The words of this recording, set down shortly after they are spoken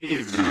We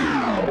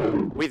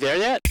there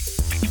yet?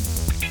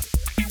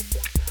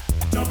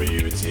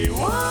 WTY.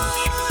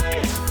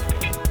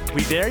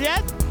 We there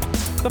yet?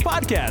 The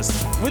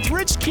podcast with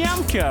Rich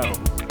Kiamko.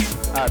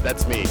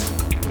 That's me.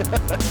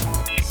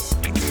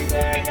 We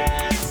there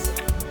yet?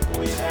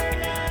 We there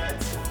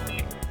yet?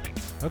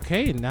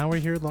 Okay, now we're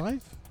here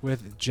live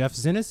with Jeff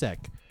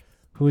Zinasek,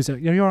 who is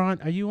you're on.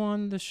 Are you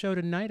on the show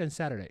tonight on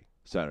Saturday?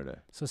 Saturday.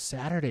 So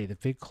Saturday, the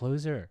big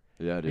closer.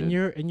 Yeah, dude.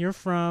 And you're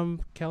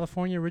from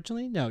California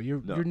originally? No,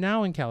 you're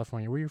now in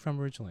California. Where are you from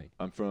originally?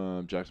 I'm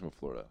from Jacksonville,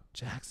 Florida.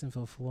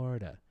 Jacksonville,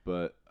 Florida.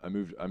 But I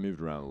moved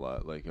around a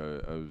lot. Like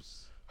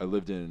I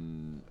lived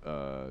in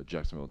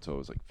Jacksonville until I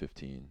was like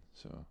 15.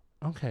 So.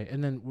 Okay,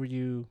 and then were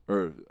you?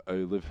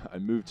 I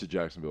moved to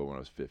Jacksonville when I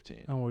was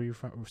 15. Oh, where you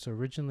from? So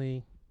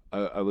originally.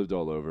 I lived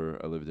all over.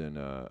 I lived in.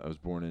 I was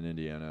born in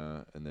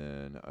Indiana, and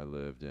then I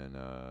lived in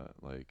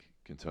like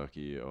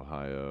Kentucky,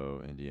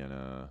 Ohio,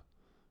 Indiana.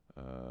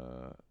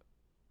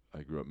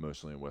 I grew up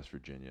mostly in West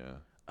Virginia.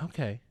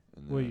 Okay.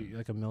 Were you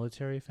like a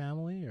military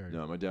family or?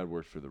 No, my dad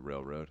worked for the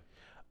railroad.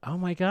 Oh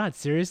my God!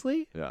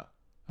 Seriously? Yeah.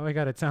 Oh my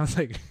God! It sounds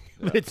like,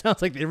 it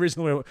sounds like the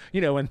original.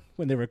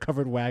 When they were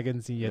covered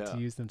wagons, and you had to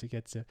use them to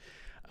get to.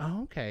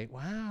 Oh, okay.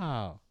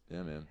 Wow.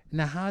 Yeah, man.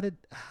 Now, how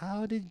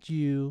did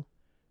you?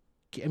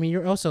 I mean,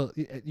 you're also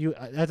you.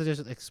 I have to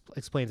just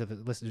explain to the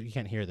listeners. You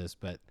can't hear this,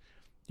 but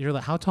you're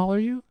like, how tall are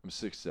you? I'm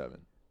 6'7".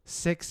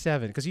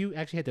 6'7", because you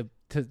actually had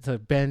to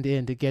bend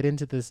in to get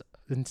into this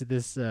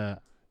room.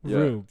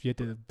 You had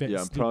to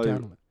stoop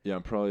down. Yeah,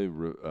 I'm probably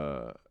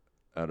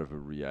out of a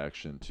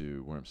reaction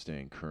to where I'm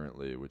staying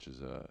currently, which is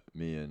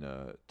me and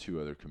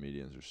two other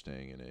comedians are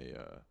staying in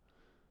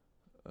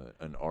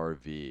an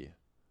RV.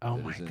 Oh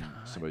that my is in God!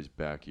 somebody's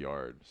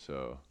backyard.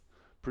 So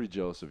pretty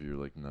jealous of your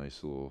like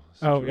nice little.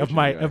 Of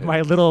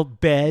my little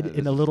bed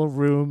in a little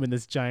room in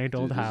this giant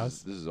old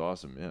house. This is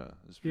awesome. Yeah,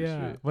 this is pretty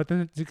sweet. But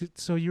then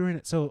so you're in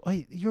it. So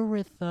wait, you're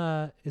with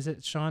is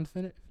it Sean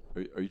Finn?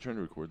 Are you trying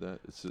to record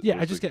that? I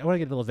want to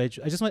get a little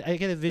visual. I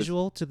get a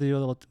visual to the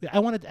little. I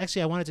wanted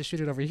to shoot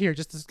it over here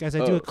just as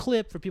I do a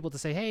clip for people to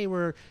say, hey,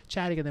 we're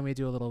chatting, and then we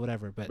do a little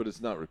whatever. But it's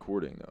not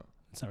recording though.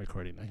 It's not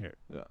recording. I hear.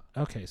 Yeah.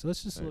 Okay, so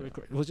let's just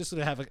record. We'll just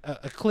sort of have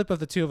a clip of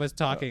the two of us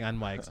talking on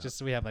mics, just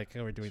so we have like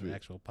we're doing the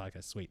actual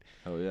podcast. Sweet.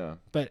 Oh yeah.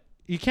 But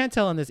you can't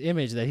tell on this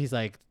image that he's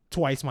like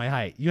twice my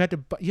height. You had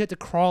to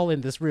crawl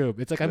in this room.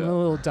 It's like I'm in a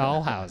little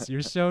dollhouse.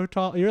 You're so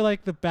tall. You're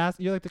like the best.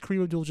 You're like the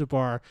Kareem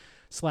Abdul-Jabbar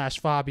 /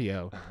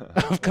 Fabio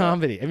of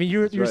comedy. I mean,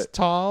 you're right.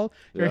 tall.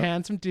 You're a Yeah.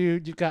 handsome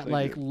dude. You've got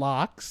Thank you.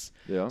 locks.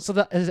 Yeah. So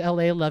is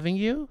LA loving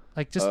you?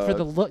 Like just for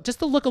the look, just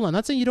the look alone.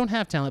 Not saying you don't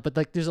have talent, but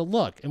like there's a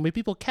look, and when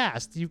people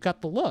cast, you've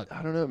got the look.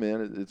 I don't know,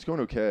 man. It's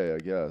going okay, I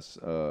guess.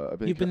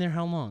 You've been there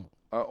how long?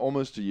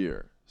 Almost a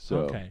year. So.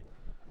 Okay.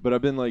 But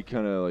I've been I've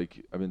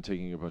been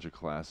taking a bunch of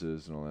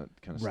classes and all that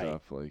kind of Right.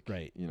 stuff.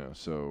 Right.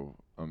 So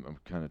I'm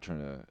kind of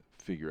trying to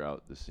figure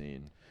out the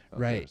scene.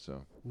 Right. There,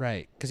 so.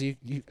 Right. Because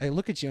I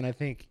look at you and I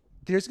think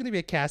there's going to be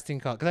a casting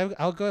call. Because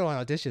I'll go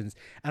on auditions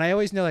and I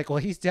always know like, well,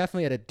 he's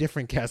definitely at a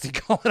different casting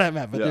call than I'm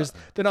at. But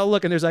then I'll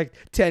look and there's like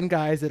 10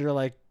 guys that are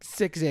like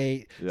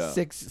 6'8",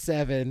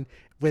 6'7",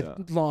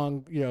 with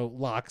long,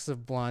 locks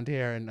of blonde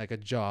hair and like a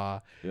jaw.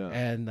 Yeah.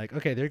 And like,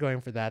 okay, they're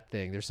going for that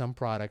thing. There's some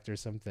product or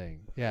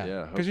something. Yeah.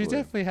 Yeah. Because you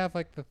hopefully. definitely have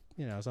like the,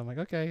 so I'm like,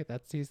 okay,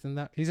 he's in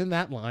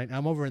that line.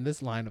 I'm over in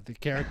this line of the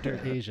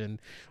character Asian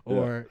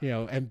or,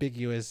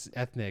 ambiguous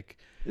ethnic.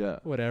 Yeah.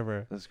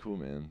 Whatever. That's cool,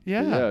 man.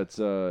 Yeah. But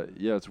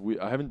it's weird.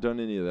 I haven't done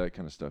any of that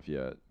kind of stuff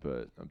yet,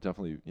 but I'm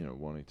definitely,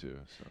 wanting to.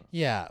 So.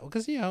 Yeah.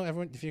 Because,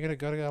 everyone, if you're going to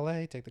go to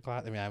LA, take the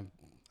class. I mean,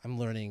 I'm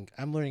learning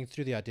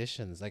through the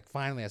auditions. Like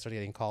finally I started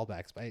getting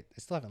callbacks, but I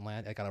still haven't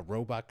landed. I got a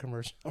robot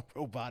commercial, a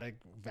robotic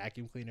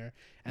vacuum cleaner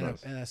and,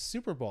 nice. and a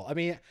Super Bowl. I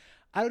mean,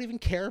 I don't even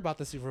care about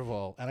the Super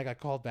Bowl and I got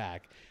called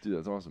back. Dude,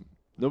 that's awesome.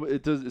 No, but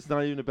it's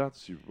not even about the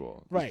Super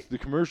Bowl. Right. The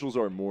commercials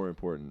are more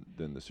important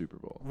than the Super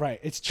Bowl. Right.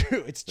 It's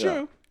true. It's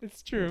true. Yeah.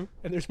 It's true.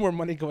 And there's more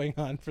money going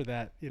on for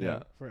that,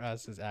 for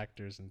us as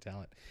actors and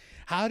talent.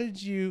 How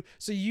did you,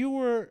 so you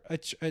were,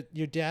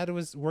 your dad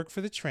worked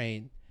for the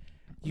train.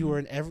 You were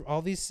in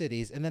all these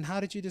cities, and then how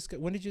did you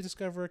when did you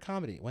discover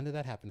comedy? When did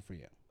that happen for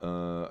you?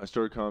 I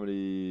started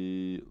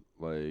comedy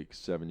like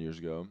 7 years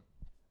ago.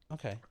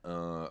 Okay.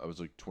 I was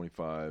like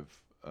 25.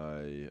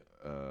 I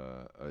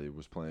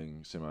was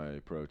playing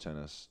semi-pro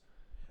tennis.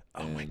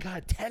 Oh my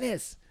God,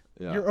 tennis!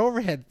 Yeah. Your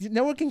overhead.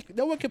 No one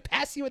can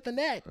pass you at the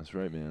net. That's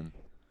right, man.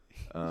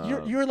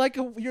 You're like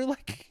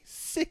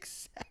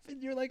 6'7".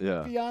 You're like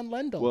beyond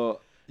Lendl.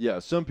 Well, yeah,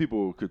 some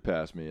people could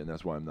pass me, and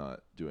that's why I'm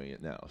not doing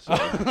it now. So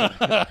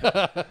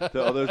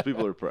all those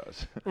people are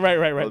pros. Right.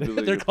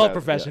 They're called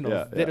professionals.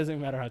 Yeah. It doesn't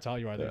matter how tall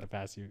you are; they're gonna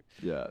pass you.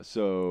 Yeah.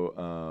 So,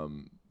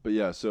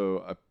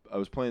 so I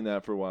was playing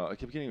that for a while. I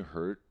kept getting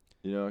hurt.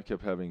 I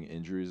kept having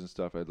injuries and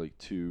stuff. I had like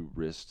 2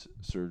 wrist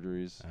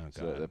surgeries,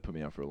 so that put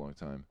me out for a long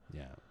time.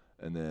 Yeah.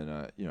 And then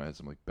I had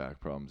some like back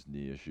problems,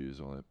 knee issues,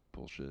 all that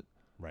bullshit.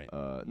 Right.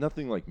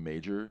 Nothing like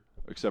major,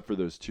 except for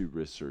those 2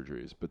 wrist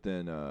surgeries. But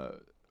then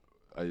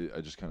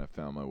I just kind of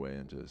found my way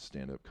into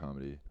stand-up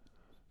comedy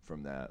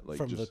from that. Like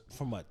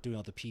from what? Doing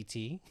all the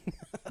PT?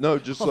 No,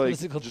 just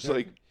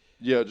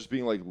just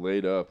being like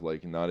laid up,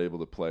 like not able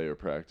to play or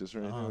practice or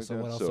anything like so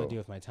that. What else do I do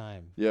with my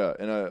time? Yeah,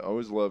 and I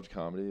always loved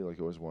comedy. Like,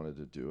 always wanted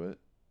to do it.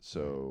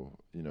 So,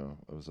 I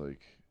was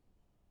like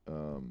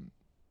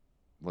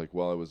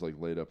while I was like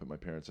laid up at my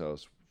parents'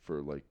 house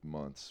for like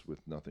months with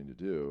nothing to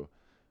do,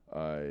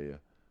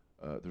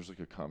 there's like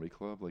a comedy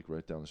club like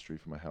right down the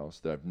street from my house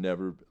that I'd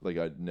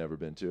never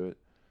been to it.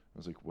 I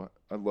was like, what?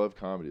 I love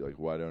comedy. Like,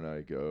 why don't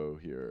I go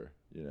here?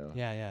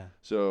 Yeah.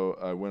 So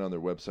I went on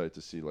their website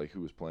to see like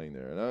who was playing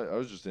there, and I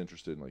was just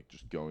interested in like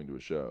just going to a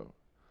show.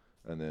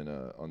 And then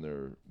on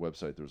their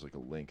website there was like a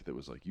link that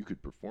was like, you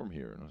could perform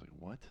here, and I was like,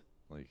 what?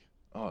 Like,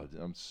 oh,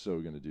 I'm so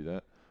gonna do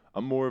that.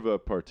 I'm more of a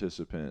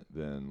participant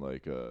than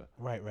like a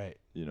right.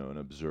 An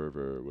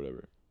observer or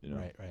whatever.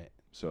 Right.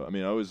 So I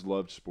mean, I always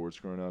loved sports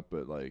growing up,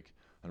 but like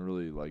I don't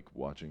really like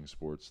watching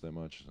sports that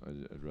much.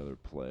 I'd rather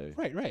play.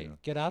 Right.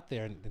 Get out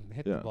there and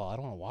hit the ball. I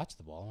don't want to watch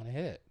the ball. I want to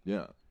hit it.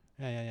 Yeah.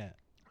 Yeah.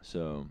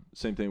 So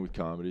same thing with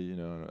comedy.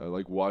 I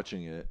like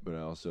watching it, but I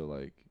also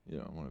like I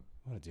want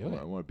to do it.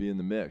 I want to be in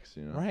the mix.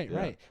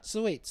 Right.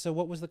 So wait. So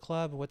what was the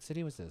club? What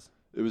city was this?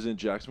 It was in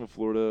Jacksonville,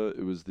 Florida.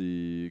 It was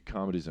the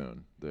Comedy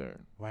Zone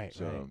there. Right.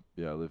 So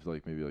yeah, I lived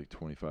like maybe like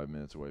 25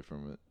 minutes away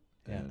from it,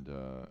 and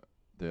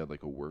they had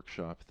like a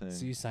workshop thing.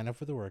 So you signed up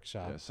for the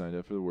workshop. Yeah, I signed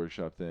up for the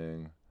workshop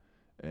thing,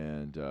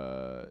 and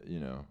I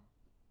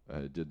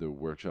did the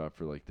workshop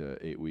for like the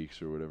 8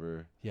 weeks or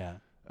whatever. Yeah.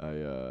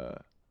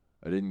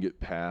 I didn't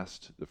get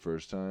passed the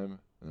first time,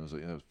 and I was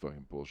like, that was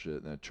fucking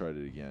bullshit. And I tried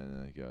it again,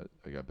 and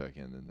I got back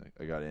in, and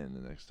I got in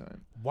the next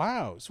time.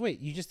 Wow. So wait,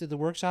 you just did the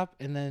workshop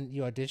and then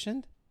you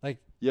auditioned? Like,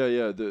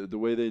 yeah. The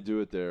way they do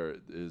it there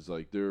is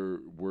like their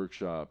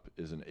workshop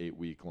is an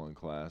 8-week long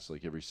class.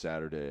 Like every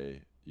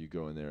Saturday you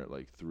go in there at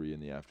like 3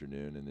 p.m,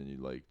 and then you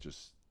like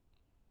just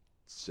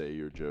say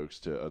your jokes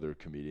to other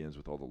comedians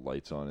with all the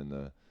lights on in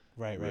the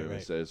right.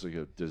 It's like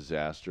a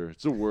disaster.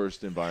 It's the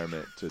worst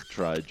environment to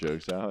try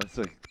jokes out. It's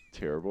like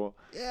terrible.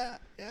 Yeah.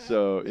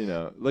 So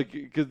like,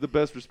 because the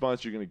best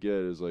response you're gonna get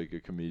is like a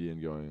comedian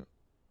going,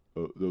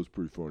 "Oh, that was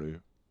pretty funny."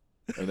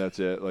 And that's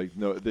it. Like,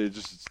 no, they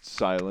just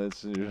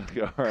silence, and you're like,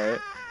 all right,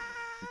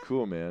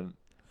 cool, man.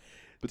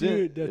 But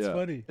dude, then, that's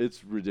funny.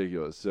 It's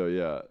ridiculous. So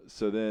yeah.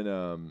 So then,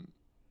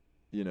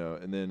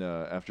 and then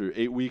after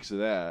 8 weeks of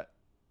that,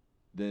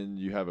 then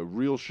you have a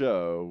real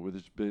show, with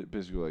it's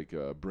basically like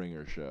a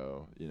bringer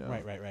show.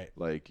 Right.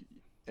 Like,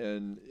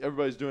 and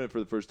everybody's doing it for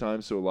the first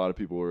time, so a lot of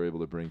people were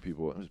able to bring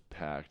people. It was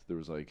packed. There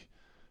was like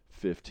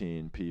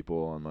 15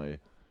 people on my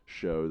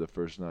show the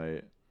first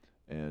night.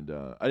 And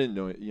I didn't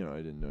know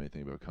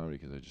anything about comedy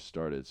because I just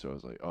started. So I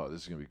was like, oh,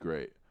 this is gonna be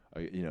great.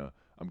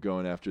 I'm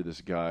going after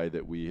this guy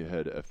that we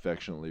had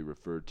affectionately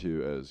referred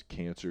to as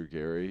Cancer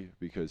Gary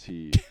because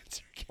he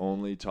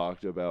only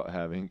talked about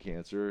having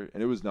cancer,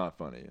 and it was not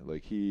funny.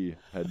 Like, he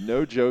had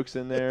no jokes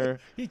in there.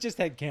 He just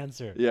had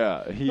cancer.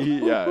 Yeah,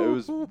 it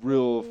was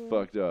real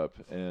fucked up.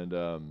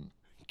 And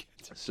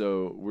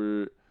so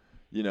we're,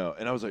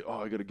 and I was like, oh,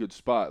 I got a good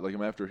spot. Like,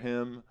 I'm after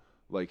him.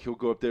 Like, he'll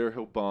go up there,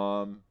 he'll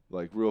bomb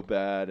like real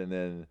bad,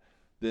 and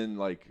then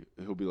like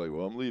he'll be like,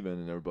 well, I'm leaving,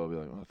 and everybody will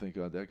be like, oh, thank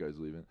God that guy's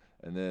leaving.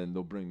 And then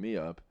they'll bring me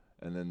up,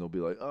 and then they'll be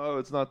like, oh,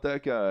 it's not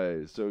that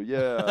guy. So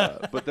yeah,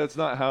 but that's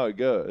not how it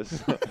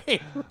goes.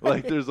 Right.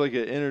 Like, there's like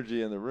an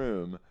energy in the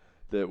room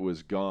that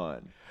was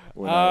gone.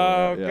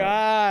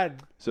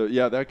 God. So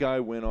yeah, that guy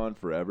went on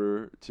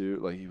forever too.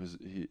 Like,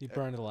 he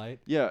burned the light.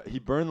 Yeah, he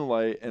burned the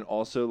light, and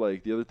also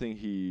like the other thing,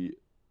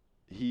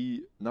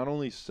 he not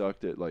only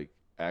sucked at like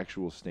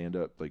actual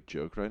stand-up like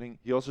joke writing,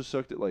 he also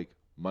sucked at like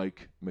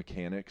mic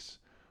mechanics.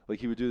 Like,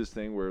 he would do this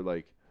thing where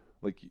like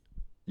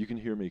you can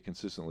hear me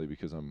consistently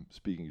because I'm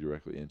speaking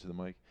directly into the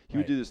mic. He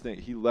would do this thing.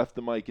 He left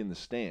the mic in the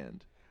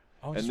stand.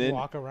 Oh, and then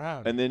walk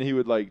around. And then he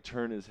would like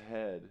turn his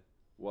head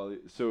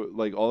so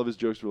like all of his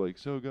jokes were like,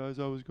 so guys,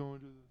 I was going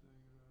to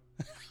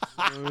the thing.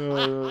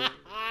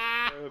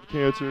 I have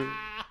cancer.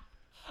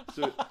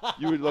 So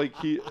you would like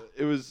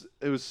it was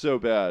so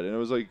bad, and it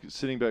was like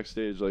sitting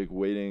backstage like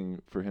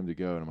waiting for him to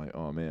go, and I'm like,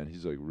 oh man,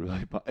 he's like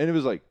really, and it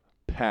was like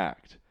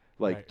packed,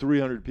 like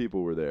 300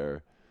 people were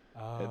there,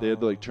 and they had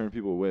to like turn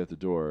people away at the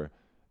door,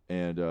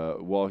 and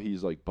while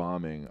he's like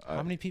bombing,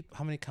 how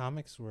many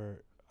comics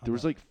were there?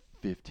 Was like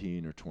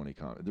 15 or 20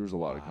 comics. There was a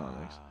lot of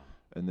comics,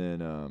 and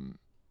then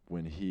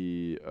when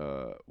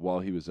while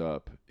he was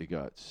up, it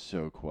got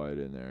so quiet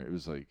in there. It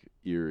was like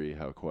eerie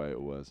how quiet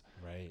it was.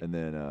 Right. And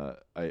then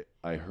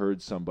I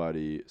heard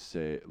somebody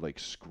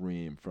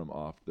scream from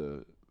off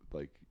the,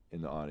 like,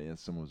 in the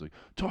audience. Someone was like,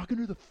 talking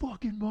to the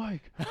fucking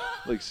mic,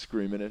 like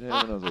screaming at him,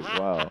 and I was like,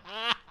 wow.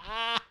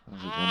 I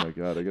was like, oh my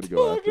God, I gotta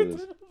go after this.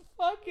 Talking to the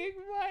fucking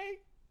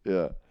mic.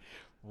 Yeah.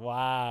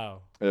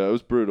 Wow. Yeah, it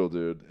was brutal,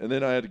 dude. And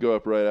then I had to go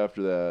up right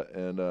after that,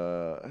 and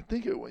I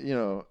think it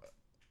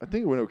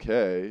went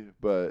okay,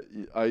 but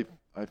I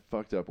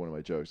fucked up one of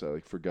my jokes. I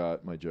like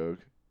forgot my joke.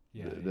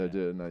 Yeah. I did,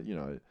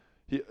 and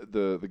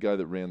the guy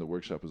that ran the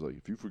workshop was like,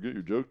 if you forget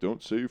your joke,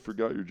 don't say you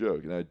forgot your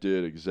joke. And I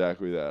did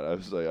exactly that. I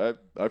was like,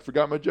 I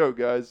forgot my joke,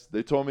 guys.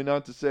 They told me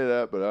not to say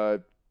that,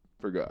 but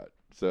forgot.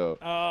 So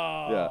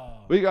Oh. yeah,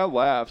 we got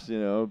laughs,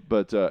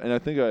 but and I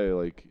think I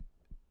like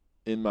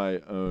in my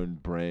own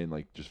brain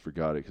like just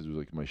forgot it because it was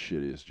like my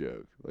shittiest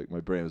joke. Like my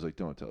brain was like,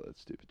 don't tell that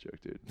stupid joke,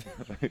 dude.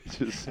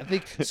 I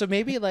think so.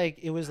 Maybe like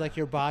it was like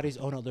your body's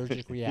own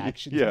allergic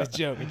reaction to Yeah. the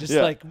joke. It just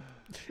Yeah. like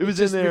it was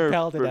just in there.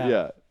 repelled it out.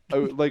 Yeah,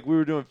 like we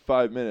were doing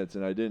 5 minutes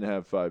and I didn't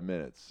have 5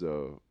 minutes,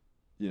 so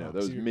that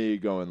was so me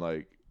going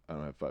like, I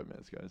don't have 5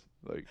 minutes, guys.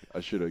 Like I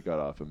should have got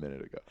off a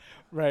minute ago.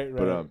 Right.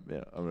 But I'm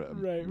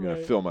gonna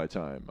fill my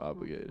time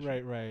obligation.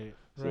 Right.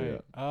 So, yeah.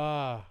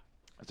 Ah.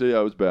 So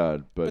yeah, it was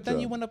bad. But then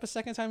you went up a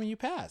second time and you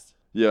passed.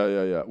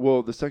 Yeah.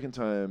 Well, the second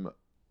time,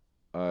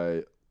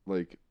 there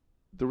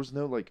was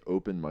no like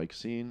open mic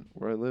scene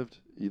where I lived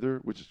either,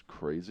 which is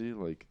crazy.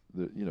 Like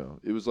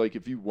it was like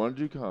if you want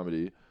to do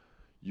comedy,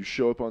 you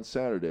show up on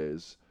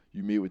Saturdays,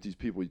 you meet with these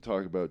people, you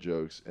talk about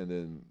jokes, and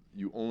then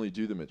you only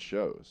do them at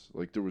shows.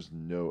 Like there was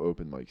no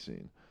open mic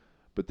scene.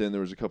 But then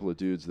there was a couple of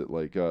dudes that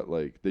like got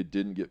like they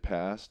didn't get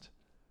passed.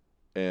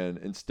 And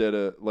instead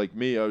of, like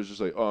me, I was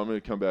just like, oh, I'm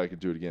going to come back and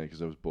do it again because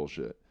that was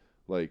bullshit.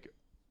 Like,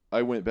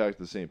 I went back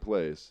to the same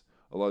place.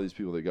 A lot of these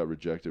people that got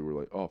rejected were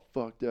like, oh,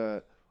 fuck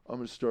that. I'm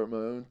going to start my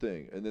own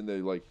thing. And then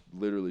they, like,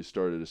 literally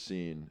started a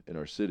scene in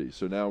our city.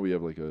 So now we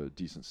have, like, a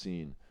decent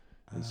scene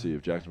in the city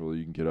of Jacksonville.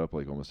 You can get up,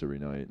 like, almost every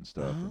night and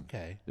stuff.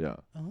 Okay. Yeah.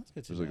 Oh, that's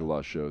good to There's, know. like, a lot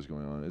of shows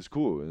going on. It's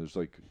cool. And there's,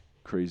 like,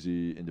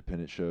 crazy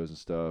independent shows and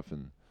stuff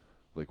and,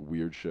 like,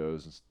 weird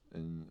shows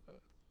and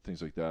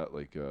things like that.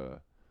 Like,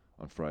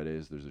 on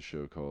Fridays, there's a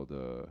show called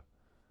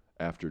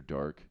After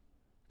Dark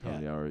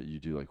Comedy Hour. You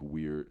do like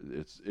weird.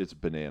 It's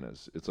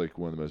bananas. It's like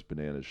one of the most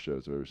bananas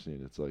shows I've ever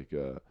seen. It's like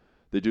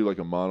they do like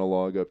a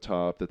monologue up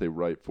top that they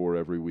write for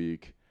every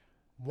week.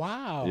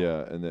 Wow.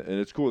 Yeah, and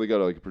it's cool. They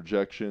got like a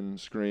projection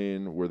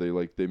screen where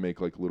they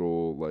make like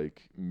little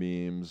like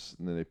memes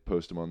and then they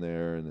post them on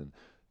there, and then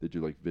they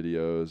do like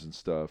videos and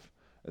stuff,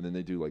 and then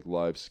they do like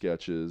live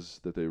sketches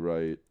that they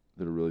write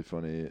that are really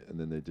funny, and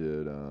then they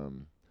did.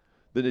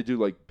 Then they do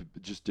like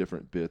just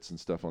different bits and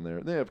stuff on there.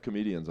 And they have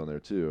comedians on there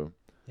too.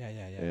 Yeah.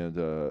 And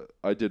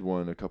I did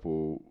one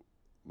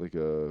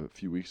a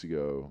few weeks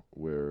ago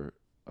where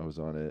I was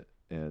on it,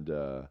 and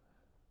I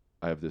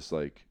have this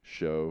like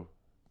show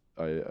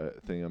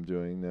thing I'm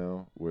doing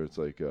now where it's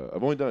like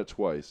I've only done it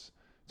twice.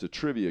 It's a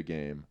trivia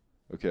game.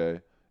 Okay,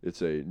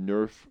 it's a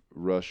Nerf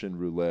Russian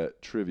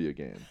roulette trivia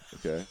game.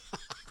 Okay,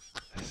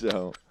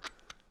 so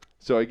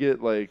I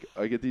get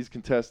these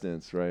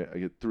contestants, right? I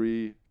get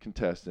 3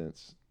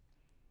 contestants.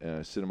 And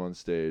I sit them on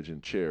stage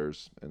in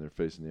chairs, and they're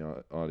facing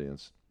the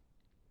audience.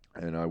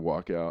 And I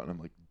walk out, and I'm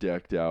like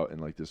decked out in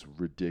like this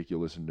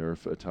ridiculous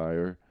Nerf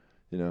attire,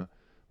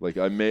 Like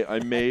I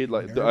made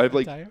like I have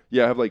like attire?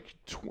 I have like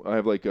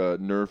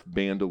Nerf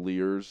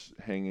bandoliers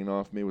hanging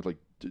off me with like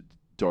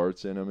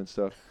darts in them and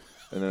stuff,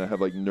 and then I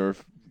have like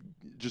Nerf.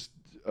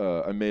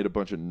 I made a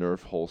bunch of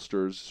Nerf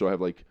holsters, so I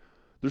have like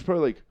there's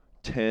probably like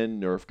 10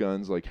 Nerf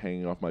guns like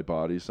hanging off my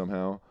body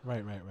somehow.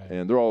 Right.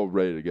 And they're all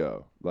ready to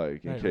go,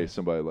 like in case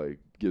somebody like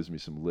gives me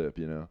some lip,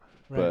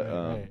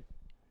 Right.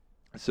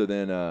 So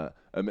then,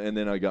 and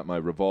then I got my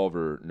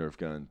revolver Nerf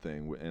gun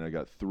thing, and I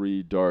got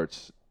 3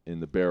 darts in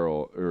the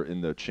barrel or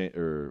in the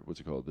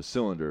the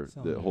cylinder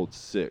that holds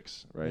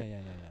 6, right? Yeah.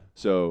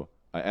 So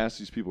I ask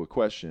these people a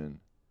question,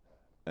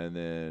 and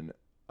then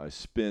I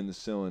spin the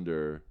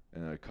cylinder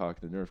and I cock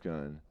the Nerf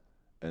gun,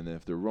 and then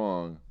if they're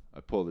wrong, I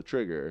pull the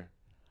trigger.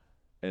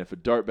 And if a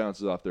dart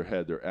bounces off their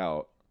head, they're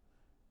out.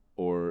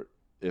 Or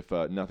if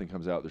nothing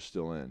comes out, they're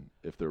still in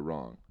if they're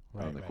wrong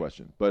on the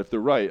question. But if they're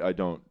right, I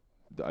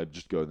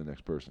just go to the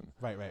next person.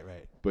 Right.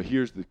 But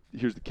here's the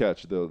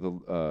catch.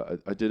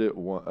 I did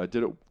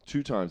it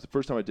 2 times. The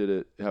first time I did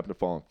it, it happened to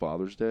fall on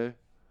Father's Day.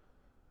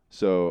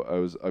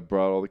 So I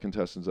brought all the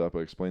contestants up.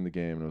 I explained the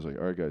game, and I was like,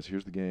 all right, guys,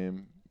 here's the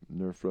game.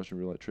 Nerf Russian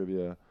roulette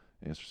trivia.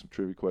 Answer some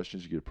trivia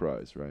questions, you get a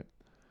prize, right?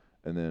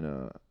 And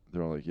then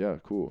they're all like, yeah,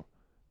 cool.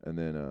 And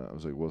then I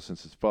was like, well,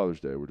 since it's Father's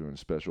Day, we're doing a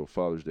special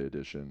Father's Day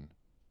edition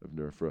of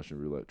Nerf Russian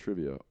roulette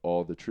trivia.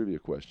 All the trivia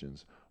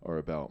questions are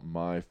about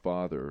my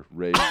father,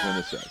 Ray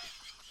Zinasek.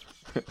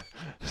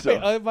 So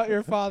wait, about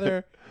your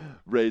father,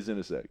 Ray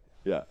Zinasek.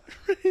 Yeah.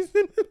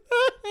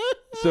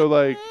 So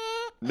like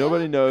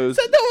nobody knows.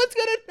 So no one's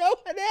gonna know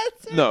an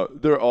answer. No,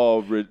 they're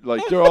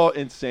all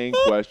insane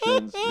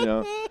questions,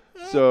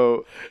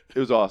 So it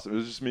was awesome. It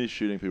was just me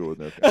shooting people with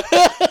Nerf guns.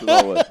 That's all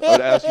it was. I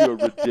would ask you a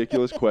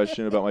ridiculous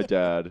question about my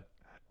dad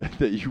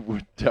that you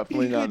would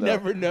definitely not know.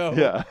 Never know.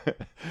 Yeah.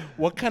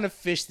 What kind of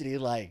fish did he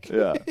like?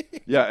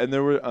 Yeah, and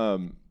there were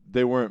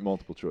they weren't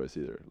multiple choice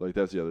either. Like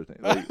that's the other thing.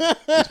 Like,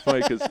 it's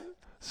funny because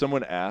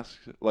someone asked,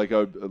 one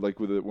of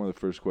the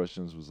first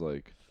questions was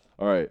like,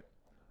 all right,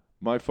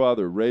 my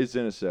father, Ray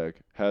Zinasek,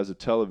 has a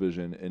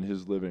television in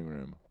his living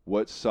room.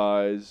 What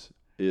size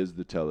is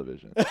the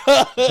television?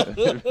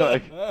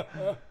 Like,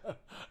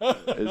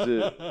 is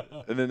it?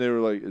 And then they were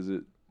like, is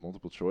it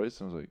multiple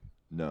choice? And I was like,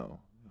 no.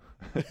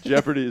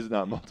 Jeopardy is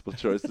not multiple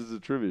choice. This is a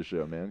trivia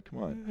show, man.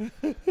 Come on.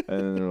 And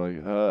then they're like,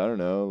 I don't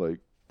know, like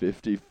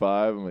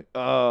 55. I'm like,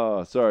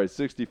 oh, sorry,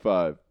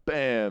 65.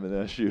 Bam. And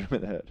then I shoot him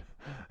in the head.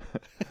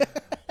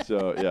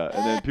 So yeah,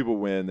 and then people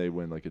win. They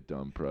win like a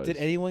dumb prize. Did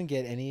anyone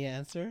get any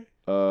answer?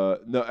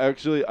 No,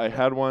 actually, I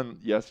had one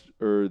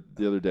the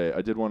other day.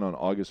 I did one on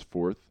August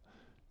 4th,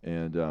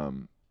 and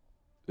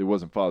it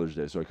wasn't Father's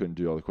Day, so I couldn't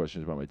do all the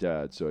questions about my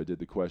dad. So I did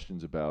the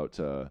questions about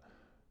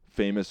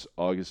famous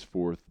August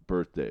 4th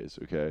birthdays.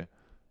 Okay,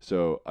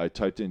 so I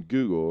typed in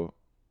Google,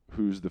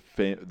 who's the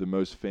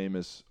most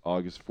famous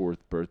August 4th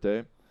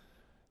birthday,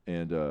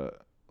 and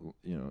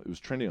it was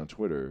trending on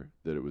Twitter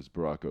that it was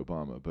Barack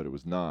Obama, but it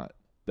was not.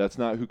 That's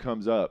not who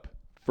comes up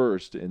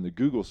first in the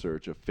Google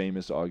search of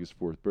famous August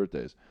 4th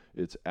birthdays.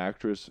 It's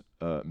actress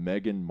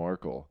Meghan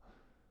Markle.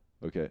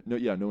 Okay. No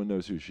one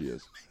knows who she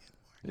is.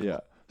 Yeah.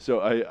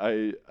 So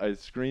I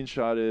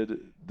screenshotted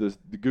the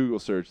Google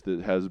search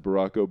that has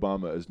Barack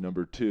Obama as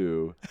number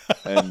 2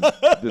 and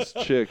this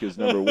chick is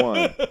number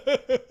 1.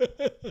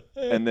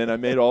 And then I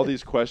made all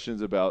these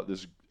questions about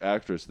this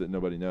actress that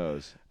nobody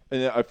knows.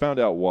 And I found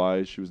out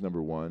why she was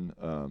number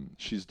 1.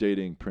 She's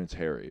dating Prince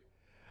Harry.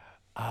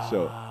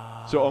 So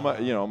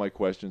all my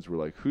questions were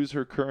like, who's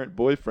her current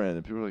boyfriend?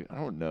 And people were like, I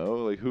don't know.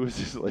 Like, who is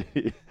this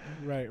lady?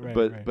 Right.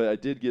 But I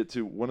did get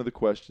to one of the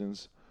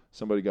questions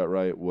somebody got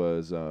right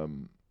was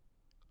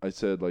I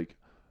said like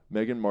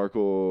Meghan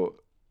Markle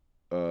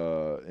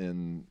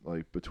in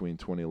like between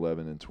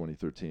 2011 and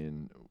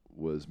 2013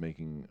 was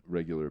making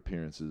regular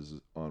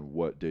appearances on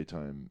what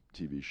daytime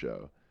TV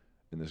show?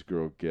 And this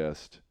girl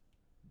guessed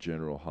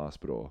General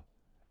Hospital.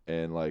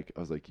 And like I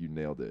was like, you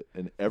nailed it.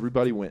 And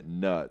everybody went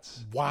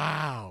nuts.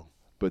 Wow.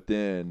 But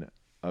then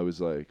I was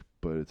like,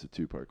 but it's a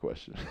 2-part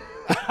question.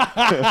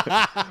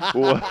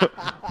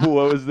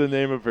 what was the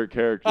name of her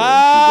character?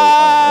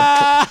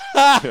 And she's like,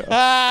 I don't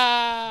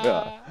know.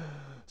 Yeah.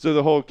 So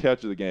the whole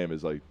catch of the game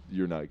is like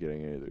you're not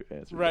getting any of the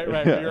answers. Right.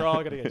 You're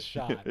all gonna get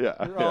shot. Yeah.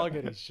 You're all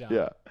getting shot.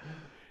 Yeah.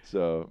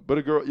 So, but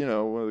a girl,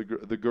 one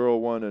of the girl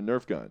won a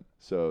Nerf gun,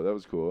 so that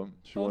was cool.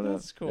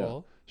 That's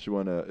cool. Yeah, she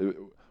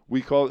won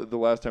we called it the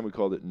last time we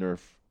called it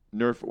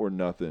Nerf or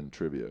nothing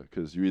trivia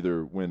because you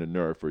either win a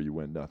Nerf or you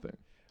win nothing.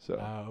 So.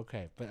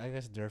 Okay, but I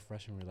guess Nerf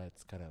Russian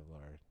roulette's kind of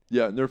hard.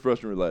 Yeah, Nerf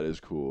Russian roulette is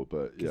cool,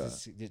 but yeah,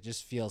 it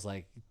just feels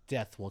like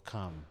death will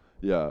come.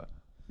 Yeah,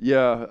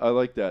 I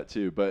like that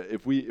too. But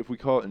if we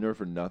call it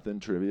Nerf or nothing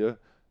trivia,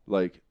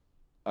 like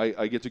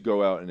I get to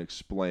go out and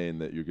explain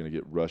that you're gonna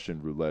get Russian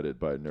rouletted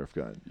by a Nerf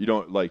gun. You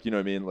don't like, you know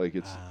what I mean? Like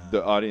it's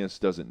the audience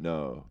doesn't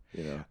know.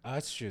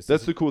 That's true.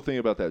 That's the cool thing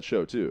about that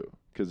show too,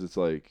 because it's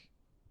like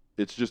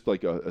it's just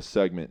like a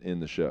segment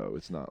in the show.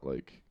 It's not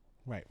like.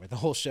 Right, where the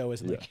whole show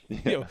is like,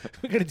 we're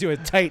going to do a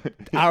tight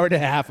hour and a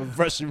half of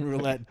Russian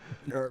roulette.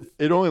 Nerf.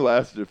 It only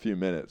lasted a few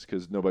minutes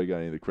because nobody got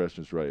any of the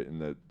questions right,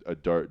 and a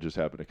dart just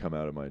happened to come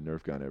out of my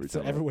Nerf gun every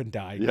time. So everyone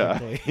died. Yeah,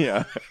 quickly.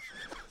 Yeah.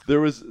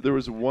 There was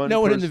one. No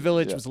one in the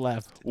village was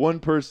left. One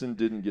person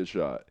didn't get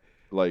shot,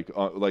 like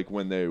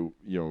when they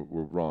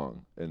were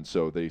wrong, and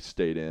so they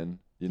stayed in.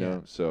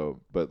 So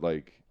but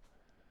like,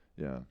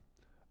 yeah,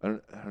 I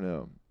don't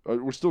know.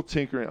 We're still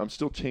tinkering. I'm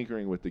still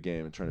tinkering with the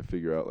game and trying to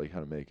figure out like how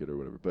to make it or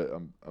whatever. But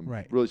I'm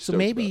really stoked. So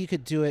maybe you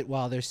could do it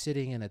while they're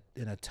sitting in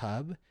a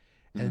tub,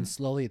 and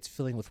slowly it's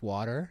filling with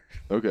water.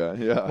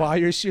 Okay, yeah. While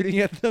you're shooting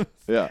at them.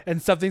 Yeah.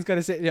 And something's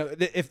gonna say,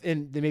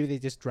 maybe they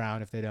just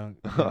drown if they don't.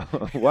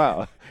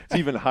 Wow, it's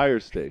even higher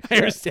stakes.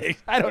 Higher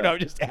stakes. I don't know.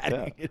 Just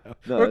adding.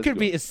 No, or it could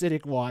be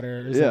acidic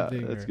water or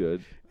something. Yeah, that's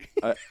good.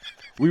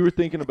 We were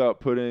thinking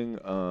about putting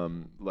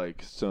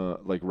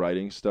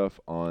writing stuff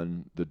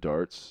on the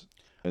darts.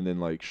 And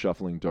then like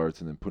shuffling darts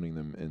and then putting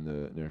them in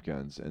the Nerf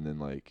guns, and then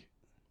like,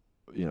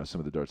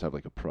 some of the darts have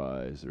like a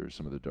prize, or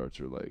some of the darts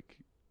are like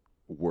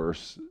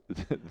worse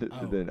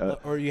than.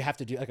 Or you have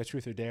to do like a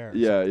truth or dare.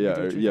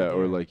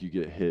 Or like you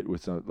get hit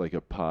with some like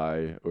a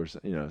pie or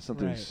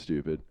something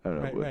stupid. I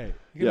don't know. Right.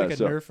 You get like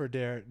a Nerf or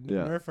dare,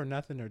 Nerf or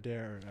nothing or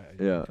dare.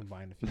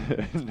 Combine a few.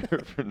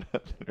 Nerf or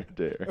nothing or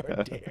dare.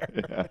 Or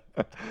dare.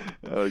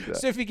 I like that.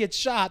 So if you get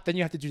shot, then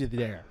you have to do the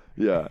dare.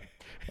 Yeah,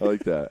 I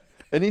like that.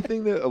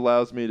 Anything that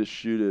allows me to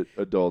shoot at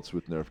adults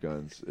with Nerf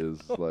guns is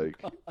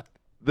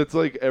that's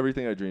like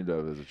everything I dreamed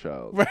of as a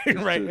child. Right.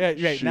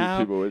 Shoot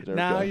people with Nerf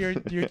now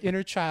guns. your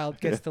inner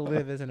child gets to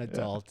live as an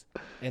adult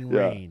and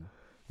reign.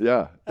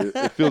 Yeah,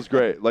 it feels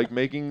great. Like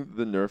making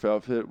the Nerf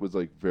outfit was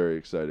like very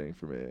exciting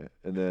for me.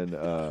 And then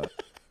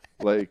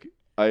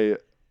I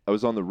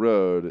was on the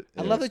road.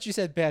 I love that you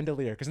said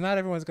bandolier because not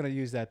everyone's going to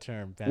use that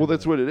term. Bandolier. Well,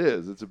 that's what it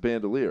is. It's a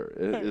bandolier.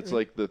 It's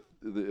like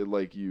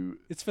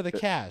It's for the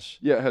cash.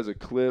 Yeah, it has a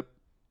clip.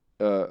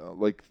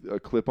 Like a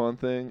clip-on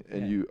thing,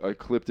 and I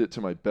clipped it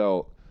to my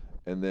belt,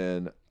 and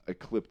then I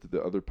clipped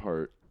the other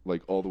part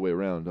like all the way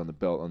around on the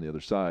belt on the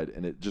other side,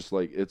 and it just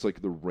like it's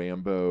like the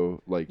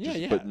Rambo but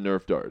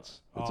Nerf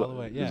darts. All the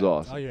way, It's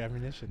awesome. All your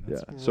ammunition.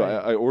 That's great. So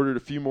I ordered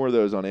a few more of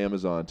those on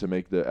Amazon to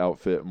make the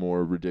outfit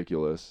more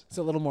ridiculous. It's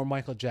a little more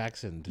Michael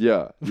Jackson.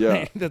 Yeah.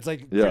 Right? That's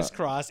like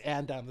crisscross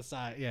and down the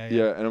side. Yeah,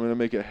 and I'm gonna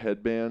make a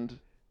headband.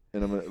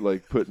 And I'm going to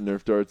like put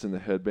Nerf darts in the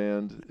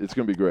headband. It's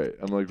going to be great.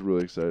 I'm like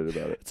really excited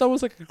about it. It's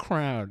almost like a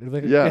crown.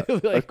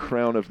 A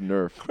crown of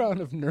Nerf.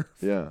 Crown of Nerf.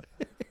 Yeah.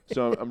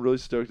 So I'm really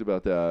stoked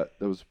about that.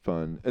 That was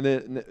fun. And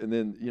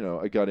then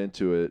I got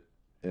into it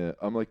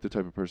I'm like the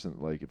type of person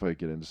that, like, if I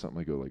get into something,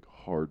 I go like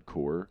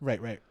hardcore.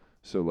 Right.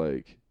 So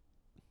like,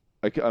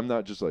 I'm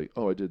not just like,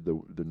 oh, I did the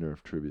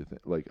Nerf trivia thing.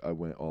 Like, I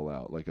went all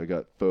out. Like, I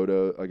got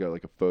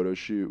like a photo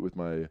shoot with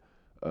my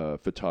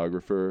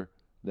photographer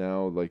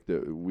now. Like,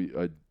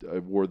 I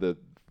wore the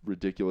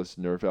ridiculous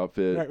Nerf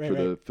outfit for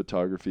the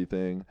photography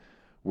thing.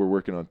 We're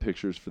working on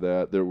pictures for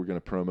that we're going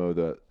to promo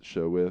that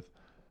show with.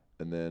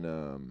 And then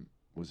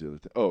what was the other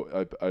thing?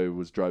 Oh, I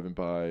was driving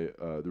by.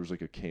 There was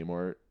like a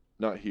Kmart.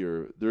 Not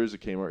here. There is a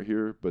Kmart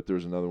here, but there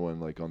was another one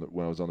like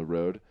when I was on the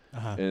road,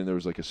 and there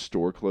was like a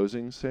store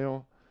closing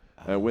sale.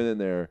 And I went in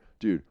there,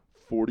 dude,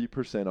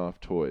 40% off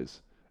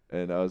toys,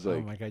 and I was like,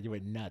 oh my god, you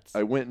went nuts.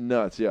 I went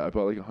nuts. Yeah, I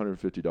bought like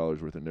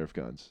 $150 worth of Nerf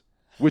guns,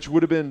 which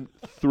would have been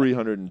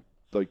 $310,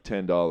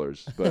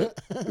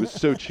 but it was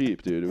so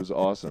cheap, dude. It was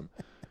awesome.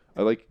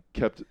 I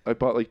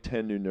bought like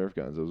 10 new Nerf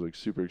guns. I was like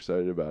super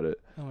excited about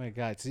it. Oh my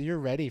god! So you're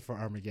ready for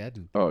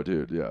Armageddon? Oh,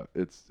 dude, yeah,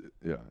 it's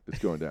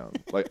going down.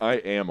 Like, I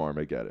am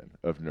Armageddon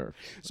of Nerf.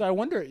 So I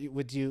wonder,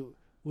 would you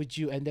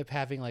end up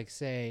having like,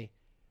 say,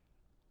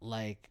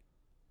 like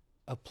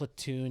a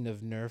platoon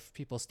of Nerf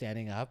people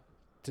standing up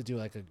to do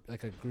like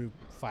a group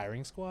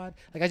firing squad?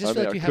 Like, I just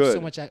feel like you have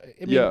so much. I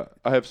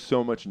have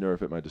so much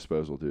Nerf at my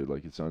disposal, dude.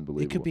 Like, it's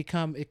unbelievable. It could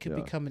become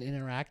an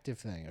interactive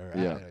thing, or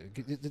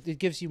it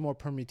gives you more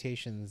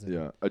permutations.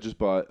 I just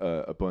bought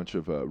a bunch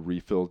of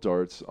refill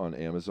darts on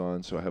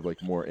Amazon, so I have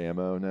like more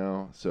ammo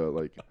now. So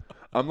like,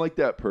 I'm like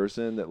that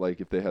person that,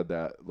 like, if they had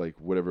that, like,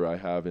 whatever I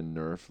have in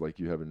Nerf, like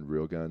you have in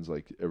real guns,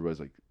 like everybody's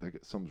like,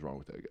 something's wrong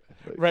with that guy.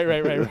 Like,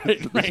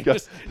 Right.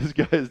 This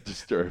guy is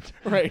disturbed.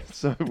 Right.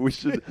 So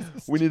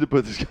we need to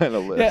put this guy on a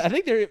list. Yeah, I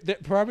think they're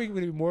probably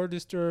going to be more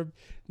disturbed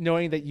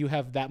knowing that you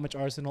have that much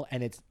arsenal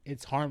and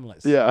it's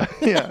harmless. Yeah.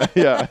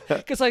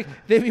 Because like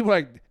they'd be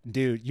like,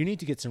 dude, you need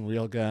to get some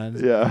real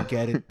guns. Yeah.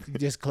 Get it. You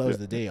just close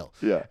the deal.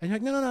 Yeah. And you're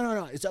like,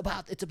 no. It's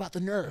about the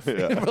Nerf.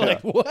 Yeah. We're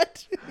like,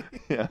 what?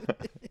 Yeah.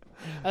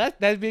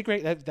 That'd be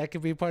great. That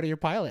could be part of your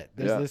pilot.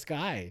 There's this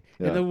guy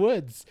in the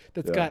woods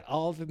that's got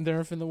all the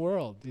Nerf in the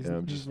world.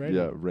 He's ready.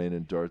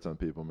 Raining darts on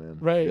people, man.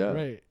 Right.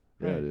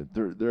 Yeah,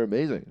 dude. They're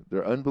amazing.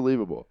 They're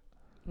unbelievable.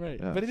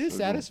 Right. Yeah, but it is so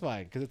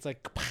satisfying because it's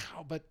like,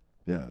 pow, but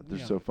yeah,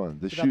 they're so fun.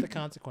 They without the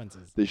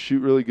consequences. They shoot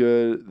really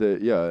good.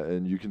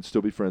 And you can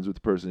still be friends with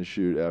the person you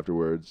shoot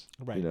afterwards.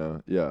 Right. You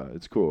know, yeah,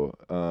 it's cool.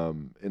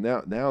 And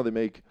now they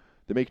make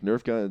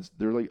Nerf guns.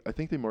 They're like, I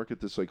think they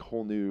market this like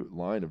whole new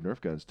line of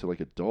Nerf guns to like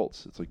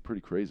adults. It's like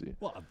pretty crazy.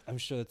 Well, I'm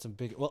sure that's some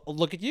big. Well,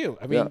 look at you.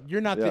 I mean,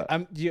 you're not.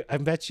 I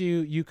bet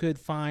you could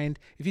find,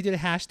 if you did a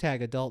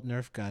hashtag adult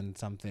Nerf gun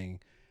something.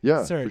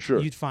 Yeah, search, for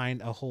sure. You'd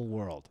find a whole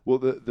world. Well,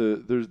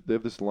 they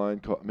have this line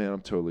called, man,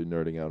 I'm totally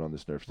nerding out on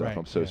this Nerf stuff. Right,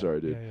 I'm so sorry,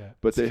 dude. Yeah.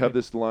 But they have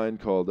this line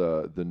called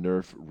the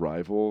Nerf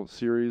Rival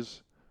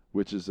series,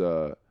 which is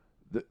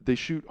they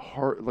shoot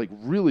hard, like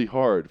really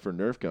hard for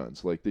Nerf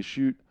guns. Like, they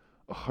shoot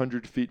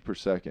 100 feet per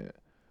second,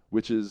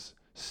 which is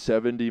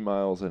 70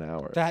 miles an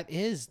hour.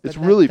 It's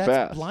really that's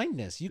fast.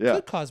 Blindness. You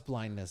could cause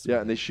blindness.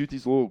 Yeah, and they shoot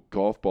these little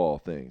golf ball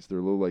things.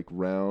 They're little like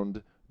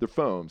round. They're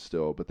foam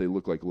still, but they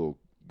look like little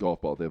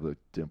golf ball. They have like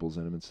dimples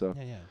in them and stuff.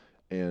 Yeah.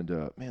 And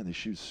man, they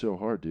shoot so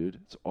hard, dude.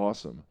 It's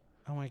awesome.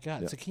 Oh my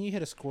god! Yeah. So can you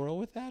hit a squirrel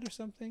with that or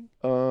something?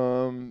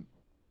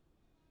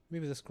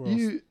 Maybe the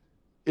squirrel.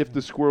 If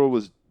the squirrel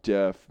was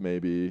deaf,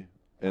 maybe,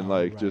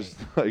 and just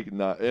like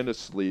not and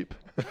asleep,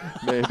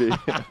 maybe.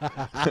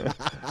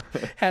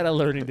 Had a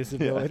learning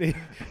disability.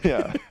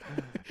 Yeah.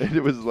 And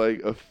it was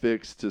like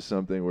affixed to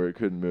something where it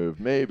couldn't move,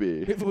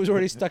 maybe. If it was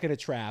already stuck in a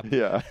trap.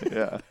 Yeah.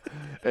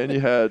 And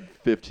you had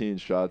 15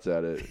 shots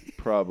at it,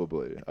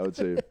 probably. I would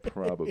say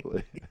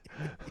probably.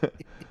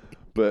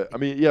 But I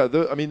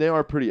mean, they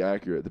are pretty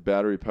accurate. The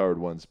battery-powered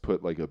ones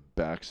put like a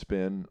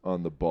backspin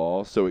on the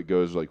ball, so it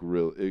goes like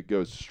it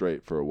goes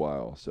straight for a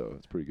while. So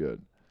it's pretty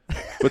good.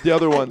 But the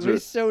other ones are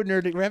so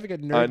nerdy. We're having a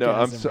nerd. I know.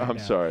 I'm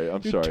sorry.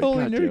 I'm You're sorry.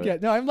 Totally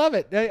nerd. No, I love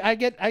it. I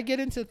get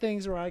into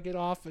things where I get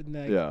off and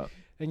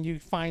and you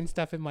find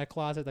stuff in my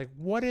closet like,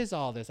 what is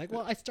all this? Like,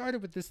 well, I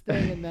started with this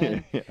thing and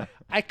then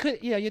I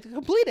could, you have to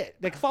complete it,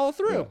 like follow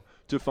through. Yeah.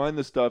 To find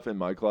the stuff in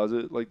my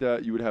closet like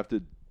that, you would have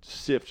to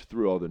sift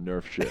through all the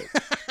Nerf shit.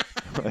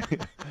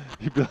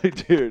 You'd be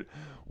like, dude,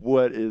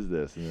 what is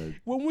this?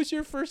 When was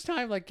your first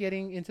time like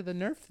getting into the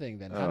Nerf thing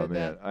then? I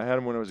had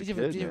them when I was a kid.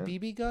 Did you have a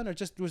BB gun or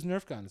just was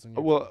Nerf guns?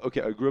 Well,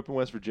 okay, I grew up in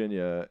West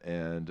Virginia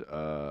and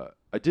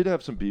I did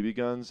have some BB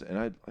guns and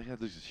I had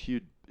this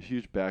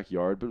huge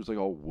backyard, but it was like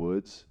all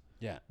woods.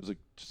 Yeah. It was like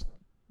just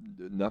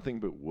nothing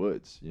but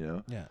woods, you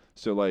know? Yeah.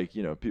 So like,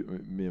 you know,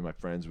 me and my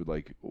friends would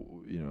like,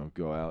 you know,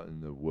 go out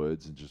in the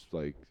woods and just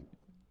like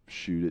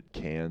shoot at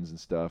cans and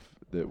stuff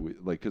that we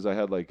like, cause I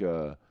had like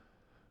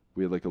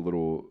we had like a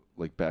little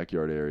like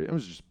backyard area. It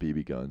was just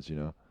BB guns, you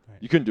know? Right.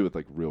 You couldn't do it with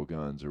like real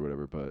guns or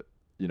whatever, but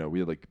you know, we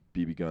had like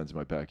BB guns in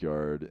my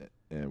backyard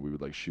and we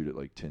would like shoot at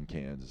like tin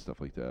cans and stuff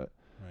like that.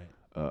 Right.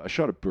 I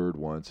shot a bird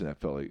once and I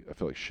felt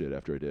like shit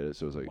after I did it.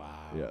 So it was like,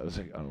 wow. Yeah, I was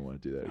like, I don't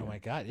want to do that again. Oh my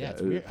God. Yeah.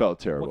 It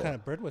felt terrible. What kind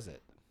of bird was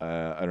it?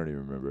 I don't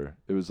even remember.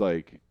 It was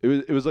like,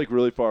 it was like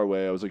really far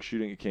away. I was like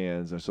shooting at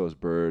cans and I saw this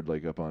bird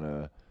like up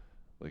on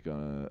like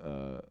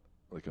on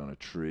a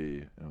tree,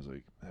 and I was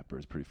like, that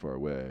bird's pretty far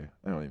away.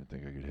 I don't even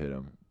think I could hit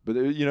him. But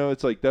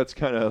it's like that's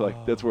kind of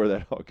like that's where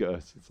that all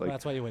goes. It's like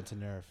that's why you went to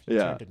Nerf. You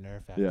turned to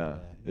Nerf after that.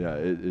 Yeah.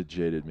 It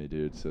jaded me,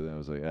 dude. So then I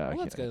was like, well,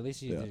 that's good. At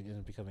least you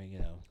didn't becoming,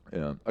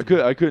 Yeah,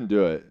 I couldn't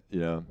do it.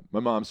 My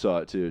mom saw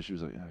it too. She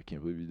was like, I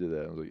can't believe you did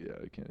that. I was like, yeah,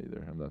 I can't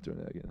either. I'm not doing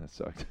that again. That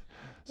sucked.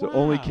 So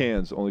only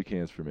cans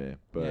for me.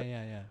 But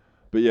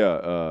But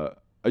yeah,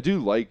 I do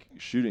like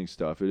shooting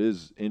stuff. It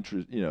is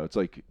it's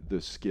like the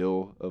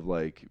skill of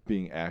like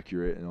being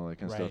accurate and all that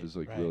kind of stuff is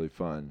like really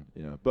fun.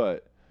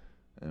 But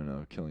I don't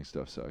know, killing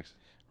stuff sucks.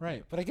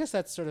 Right, but I guess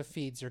that sort of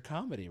feeds your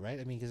comedy, right?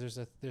 I mean, because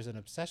there's an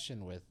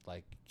obsession with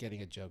like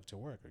getting a joke to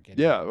work or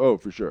getting. Yeah. Oh,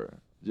 for sure.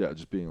 Yeah,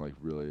 just being like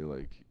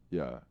really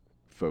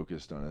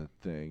focused on a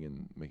thing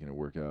and making it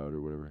work out or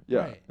whatever.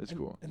 Yeah, it's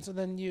cool. And so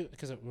then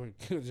because we're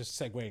just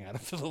segueing out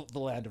of the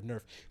land of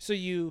Nerf. So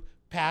you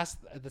passed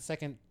the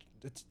second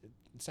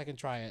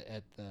try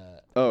at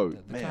the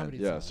comedy.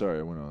 Yeah, sorry,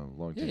 I went on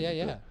a long time.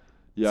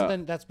 Yeah. So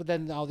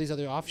then all these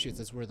other offshoots.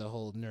 That's where the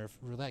whole Nerf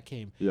roulette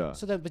came. Yeah.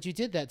 So but you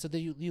did that. So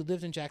then you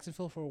lived in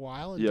Jacksonville for a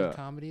while and did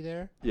comedy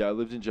there. Yeah, I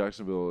lived in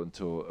Jacksonville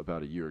until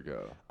about a year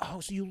ago. Oh,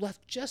 so you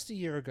left just a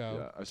year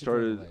ago. Yeah, I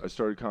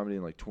started comedy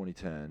in like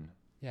 2010.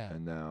 Yeah.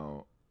 And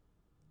now,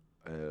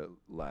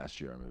 last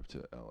year I moved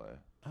to LA.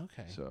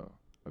 Okay. So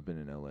I've been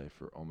in LA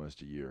for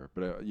almost a year,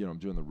 but I'm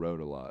doing the road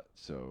a lot,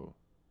 so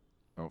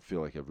I don't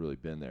feel like I've really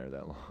been there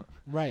that long.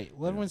 Right.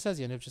 Well, everyone says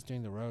you end up just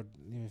doing the road,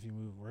 even if you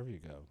move wherever you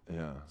go.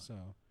 Yeah. So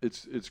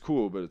it's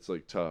cool, but it's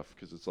like tough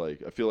because it's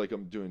like I feel like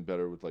I'm doing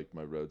better with like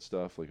my road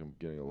stuff. Like I'm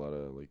getting a lot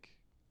of like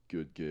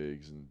good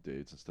gigs and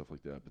dates and stuff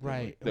like that. But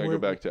then I go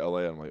back to LA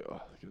and I'm like, I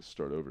gotta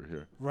start over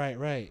here.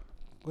 Right.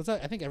 Well,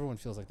 I think everyone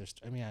feels like there's.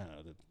 I mean, I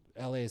don't know.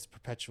 LA is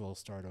perpetual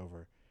start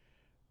over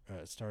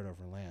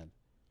land.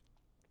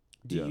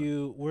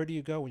 Where do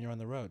you go when you're on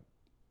the road?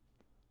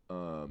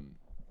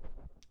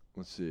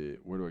 Let's see,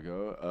 where do I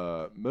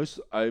go?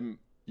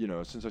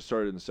 Since I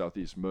started in the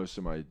Southeast, most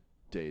of my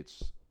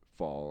dates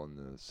fall in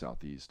the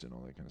Southeast and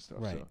all that kind of stuff.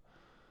 Right.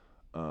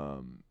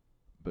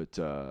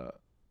 So,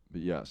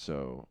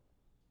 so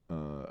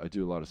I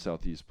do a lot of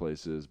Southeast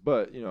places,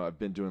 but I've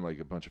been doing like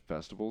a bunch of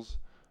festivals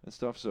and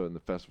stuff. So, and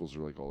the festivals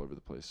are like all over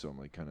the place. So I'm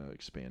like kind of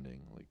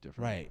expanding like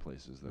different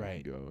places that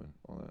I can go and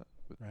all that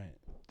with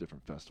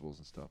different festivals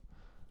and stuff.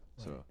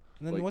 Right. So,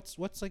 and then what's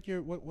like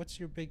what's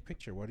your big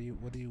picture? What do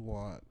you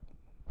want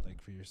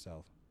like for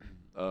yourself?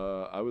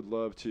 I would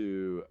love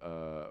to,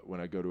 when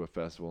I go to a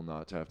festival,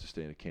 not to have to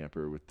stay in a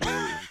camper with three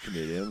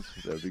comedians.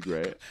 That would be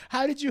great.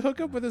 How did you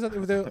hook up with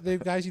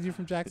the guys you knew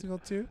from Jacksonville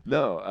too?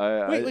 No,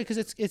 wait, because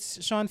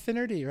it's Sean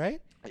Finnerty,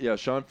 right? Yeah,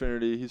 Sean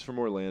Finnerty. He's from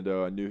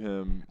Orlando. I knew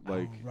him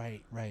like. Oh,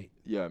 right.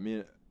 Yeah,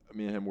 me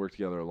and him worked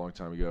together a long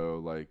time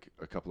ago, like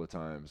a couple of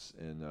times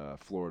in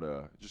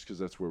Florida, just because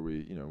that's where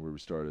we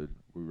started.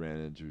 We ran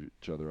into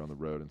each other on the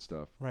road and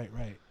stuff. Right.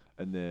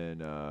 And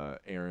then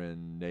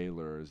Aaron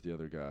Naylor is the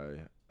other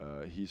guy.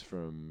 He's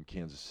from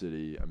Kansas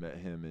City. I met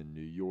him in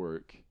New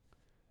York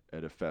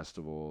at a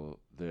festival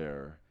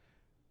there.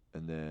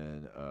 And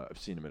then I've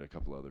seen him at a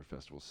couple other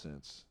festivals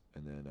since.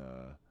 And then,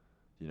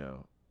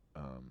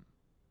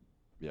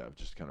 I've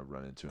just kind of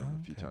run into him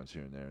a few times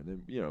here and there.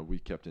 And then, we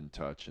kept in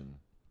touch and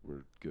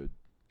we're good.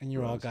 And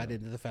you all got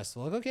into the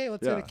festival. Like, okay,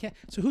 let's get a camp.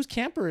 So whose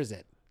camper is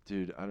it?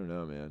 Dude, I don't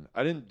know, man.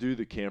 I didn't do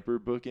the camper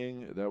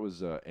booking. That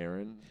was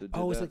Aaron that did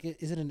that.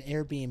 Is it an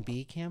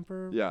Airbnb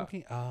camper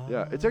booking? Oh.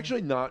 Yeah, it's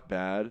actually not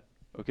bad.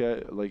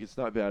 Okay, like it's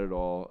not bad at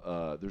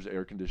all. There's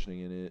air conditioning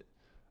in it.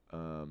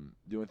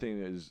 The only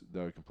thing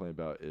that I complain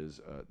about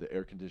is the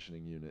air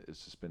conditioning unit is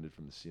suspended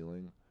from the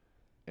ceiling,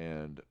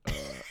 and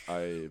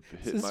I've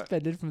hit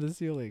suspended from the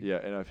ceiling. Yeah,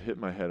 and I've hit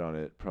my head on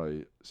it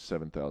probably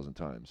 7,000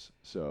 times.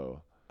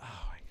 So.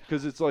 Oh my God.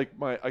 Because it's like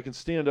I can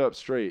stand up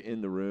straight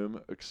in the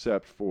room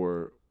except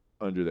for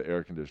under the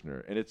air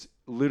conditioner, and it's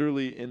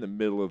literally in the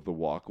middle of the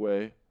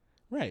walkway.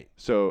 Right.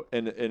 So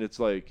and it's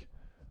like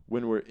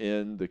when we're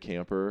in the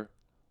camper,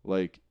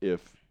 like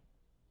if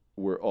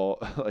we're all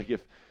like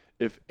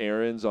if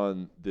Aaron's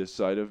on this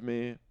side of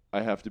me,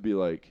 I have to be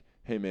like,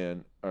 hey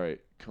man, all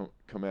right,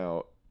 come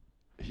out.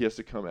 He has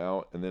to come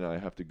out, and then I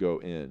have to go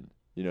in.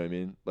 You know what I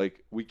mean?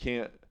 Like we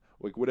can't,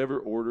 like whatever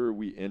order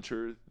we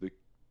enter the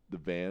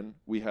van,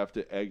 we have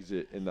to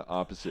exit in the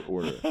opposite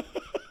order.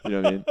 You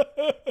know what I mean?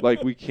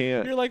 Like we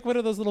can't. You're like one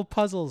of those little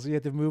puzzles. You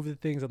have to move the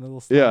things on the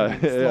little slide.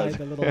 Slide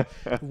the little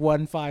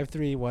 1 5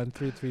 3 1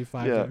 3 3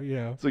 5.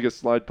 Yeah. It's like a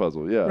slide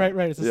puzzle. Yeah. Right.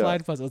 It's a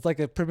slide puzzle. It's like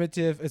a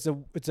primitive. It's a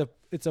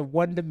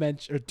 1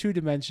 dimension or 2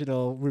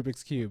 dimensional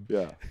Rubik's cube.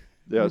 Yeah.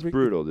 Yeah. It's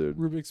brutal, dude.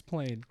 Rubik's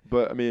plane.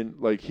 But I mean,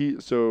 like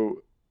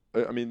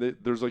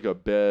there's like a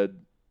bed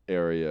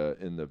area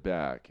in the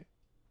back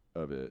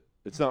of it.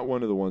 It's not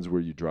one of the ones where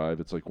you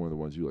drive. It's like one of the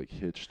ones you like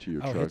hitch to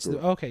your truck.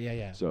 Okay,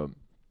 yeah. So,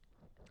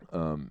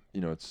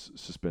 it's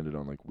suspended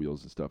on like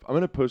wheels and stuff. I'm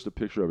gonna post a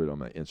picture of it on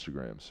my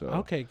Instagram. So.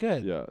 Okay,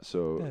 good. Yeah.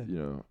 So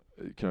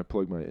good. Can I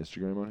plug my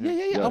Instagram on here?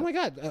 Yeah. Oh my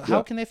God.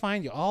 How can they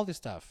find you? All this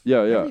stuff.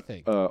 Yeah.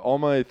 Everything. All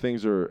my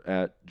things are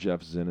at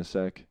Jeff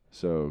Zinasek.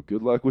 So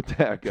good luck with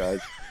that,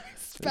 guys.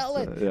 Spell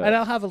it. Yeah. And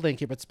I'll have a link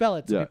here, but spell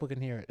it so Yeah. people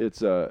can hear it. It's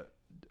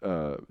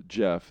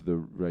Jeff the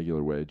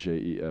regular way,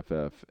 Jeff,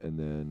 and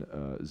then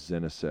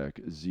Zenisek,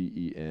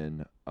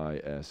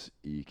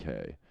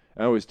 Zenisek.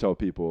 I always tell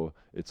people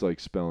it's like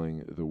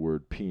spelling the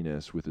word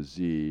penis with a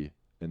Z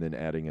and then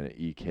adding an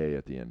EK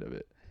at the end of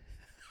it.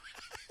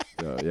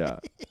 So yeah,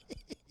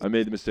 I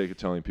made the mistake of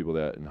telling people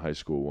that in high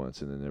school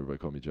once, and then everybody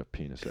called me Jeff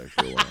Penisek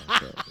for a while.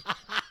 So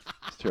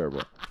it's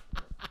terrible,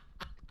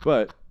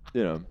 but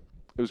it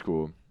was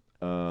cool.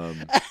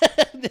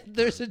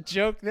 There's a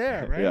joke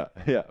there, right?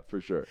 Yeah,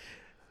 for sure.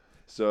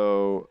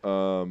 So,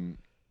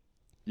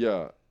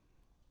 the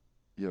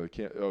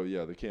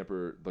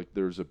camper, like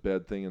there's a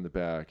bed thing in the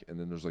back, and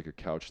then there's like a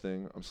couch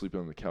thing. I'm sleeping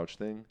on the couch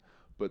thing,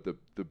 but the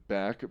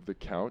back of the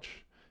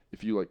couch,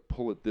 if you like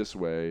pull it this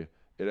way,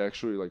 it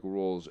actually like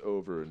rolls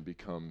over and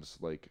becomes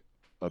like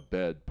a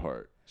bed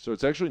part. So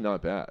it's actually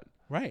not bad.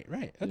 Right.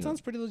 That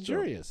sounds pretty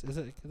luxurious. Is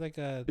it like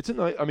a? It's a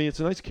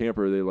nice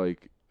camper. They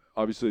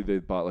obviously they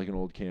bought like an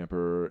old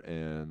camper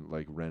and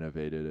like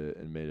renovated it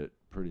and made it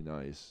pretty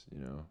nice,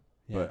 Yeah.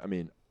 But I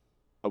mean,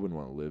 I wouldn't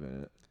want to live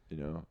in it,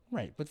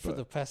 Right, but for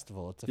the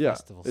festival, it's a yeah,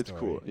 festival story. it's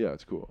cool. Yeah,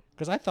 it's cool.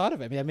 Because I thought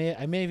of it. I mean,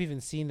 I may have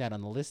even seen that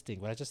on the listing,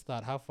 but I just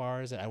thought, how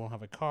far is it? I won't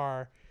have a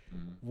car.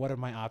 What are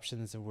my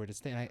options of where to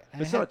stay?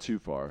 It's not too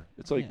far.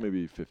 It's like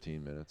maybe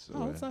 15 minutes away.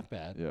 Oh, it's not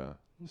bad. Yeah.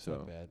 It's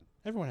not bad.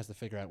 Everyone has to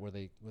figure out where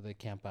they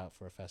camp out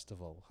for a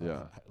festival.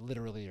 Yeah.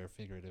 Literally or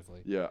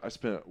figuratively. Yeah, I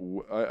spent.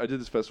 I did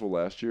this festival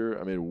last year.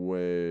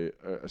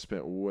 I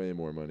spent way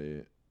more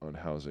money on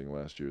housing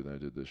last year than I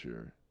did this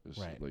year.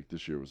 Right. Like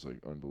this year was like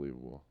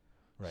unbelievable.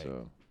 Right.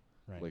 So,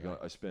 right.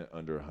 I spent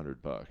under $100.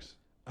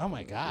 Oh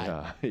my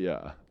God.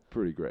 Yeah,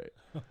 pretty great.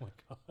 Oh my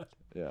God.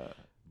 Yeah,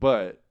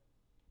 but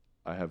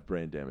I have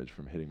brain damage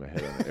from hitting my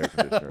head on the air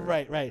conditioner.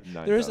 Right.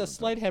 There is a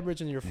slight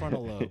hemorrhage in your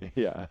frontal lobe.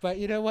 Yeah. But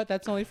you know what?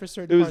 That's only for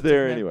certain It was parts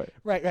there of anyway.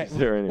 Right. It was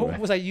there anyway.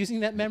 Was I using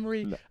that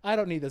memory? No. I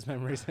don't need those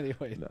memories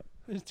anyway. No.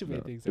 There's too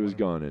many things. It was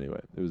gone anyway.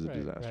 It was a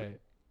disaster.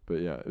 Right. But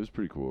yeah, it was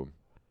pretty cool.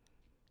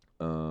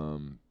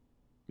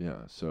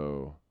 Yeah,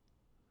 so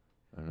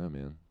I don't know,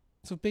 man.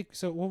 So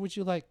what would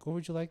you like? What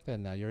would you like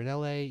then? Now you're in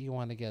LA. You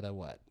want to get a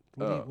what?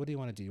 What do you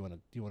want to do? Do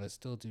you want to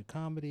still do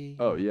comedy?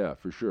 Oh yeah,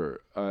 for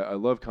sure. I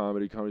love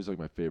comedy. Comedy's like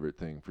my favorite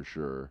thing for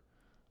sure.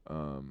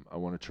 I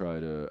want to try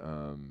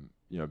to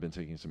I've been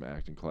taking some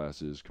acting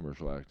classes,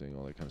 commercial acting,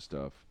 all that kind of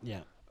stuff.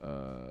 Yeah.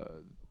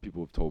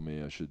 People have told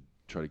me I should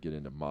try to get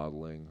into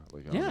modeling.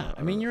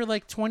 I mean, you're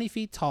like 20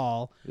 feet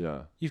tall.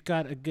 Yeah. You've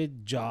got a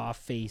good jaw,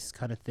 face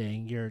kind of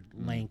thing. You're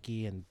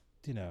lanky, and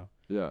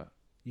Yeah.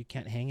 you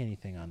can't hang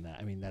anything on that.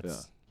 I mean,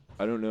 that's. Yeah.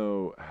 I don't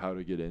know how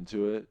to get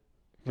into it.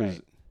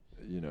 Right.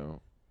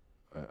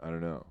 I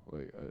don't know.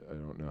 Like, I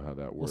don't know how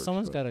that works. Well,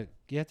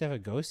 you have to have a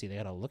ghostie. They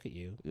got to look at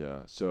you. Yeah.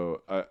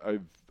 So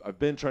I've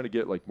been trying to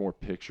get like more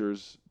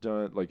pictures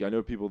done. Like I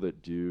know people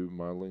that do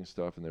modeling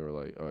stuff, and they were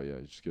like, "Oh yeah,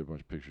 just get a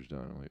bunch of pictures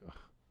done." I'm like,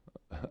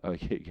 ugh, I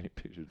hate getting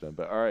pictures done,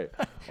 but all right,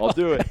 I'll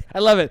do it. I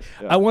love it.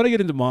 Yeah. I want to get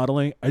into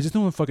modeling. I just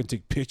don't want to fucking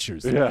take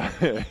pictures. Yeah.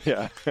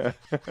 Yeah.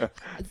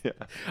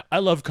 I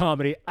love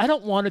comedy. I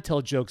don't want to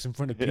tell jokes in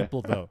front of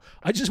people though.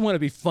 I just want to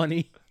be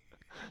funny.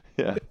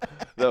 Yeah.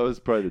 That was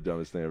probably the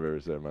dumbest thing I've ever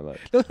said in my life.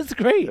 No, that's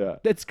great. Yeah.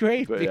 That's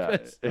great But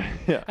because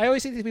yeah. I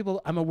always say to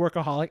people, I'm a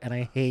workaholic and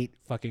I hate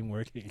fucking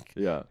working.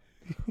 Yeah.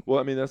 Well,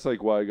 I mean, that's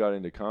like why I got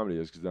into comedy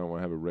is because I don't want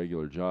to have a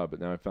regular job. But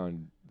now I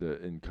found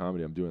that in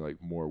comedy, I'm doing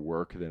like more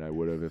work than I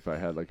would have if I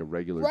had like a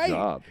regular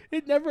job.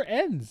 It never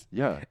ends.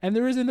 Yeah. And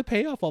there isn't a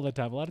payoff all the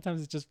time. A lot of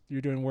times it's just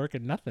you're doing work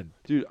and nothing.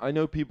 Dude, I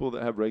know people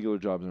that have regular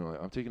jobs and they're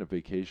like, I'm taking a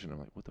vacation. I'm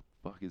like, what the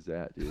fuck is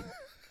that, dude?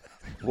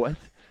 What?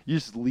 You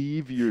just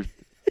leave your...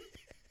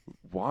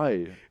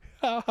 Why?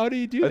 How do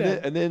you do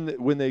that? And then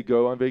when they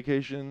go on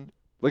vacation,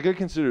 like I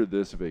consider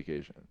this a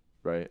vacation,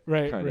 right?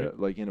 Right. Kind of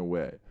like in a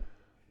way.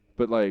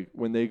 But like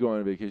when they go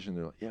on vacation,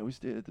 they're like, yeah, we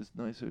stayed at this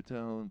nice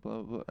hotel and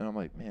blah, blah, blah. And I'm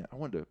like, man, I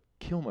wanted to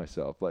kill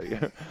myself. Like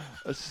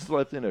I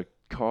slept in a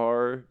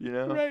car,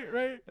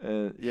 Right.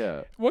 And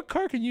yeah. What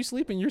car can you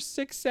sleep in? You're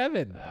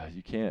 6'7".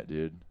 You can't,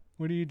 dude.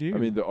 What do you do? I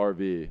mean, the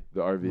RV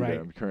Right. that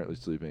I'm currently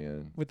sleeping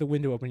in. With the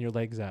window open, your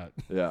legs out.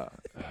 Yeah.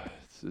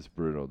 It's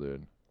brutal,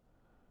 dude.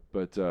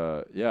 But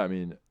yeah, I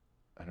mean,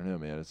 I don't know,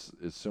 man.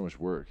 It's so much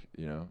work,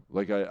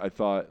 Like I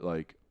thought,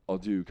 like I'll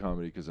do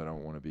comedy because I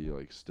don't want to be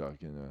like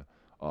stuck in a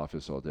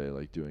office all day,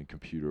 like doing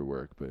computer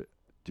work. But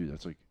dude,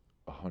 that's like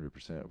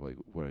 100% of like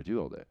what I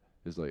do all day.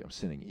 Is like I'm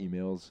sending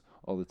emails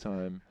all the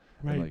time.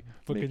 Right. And, like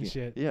booking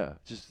shit. Yeah,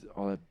 just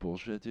all that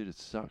bullshit, dude. It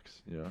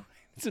sucks,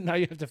 So now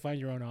you have to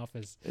find your own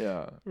office.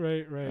 Yeah.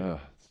 Right.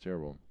 It's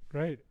terrible.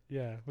 Right.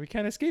 Yeah. We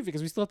can't escape it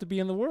because we still have to be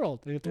in the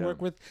world. We have to Yeah.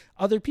 work with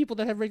other people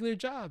that have regular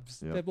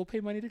jobs Yeah. that will pay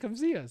money to come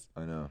see us.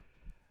 I know.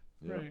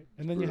 Yeah, Right.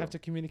 And then you have to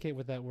communicate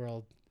with that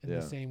world in Yeah.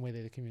 the same way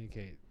they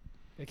communicate.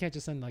 They can't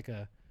just send like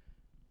a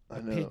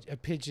know. a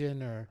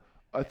pigeon or.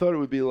 I thought it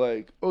would be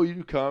like, oh, you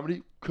do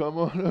comedy? Come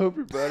on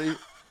over, buddy.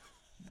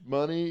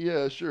 Money?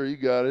 Yeah, sure, you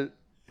got it.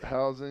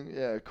 Housing?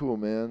 Yeah, cool,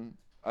 man.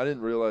 I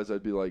didn't realize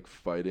I'd be like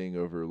fighting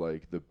over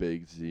like the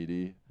baked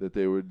ziti that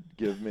they would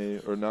give me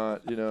or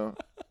not,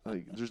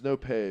 like there's no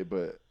pay,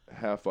 but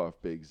half off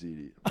Big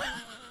ZD.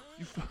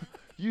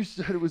 You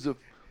said it was a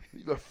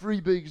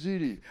free Big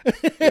ZD.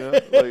 Like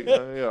I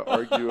gotta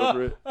argue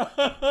over it.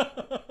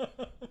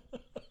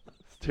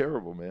 It's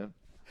terrible, man.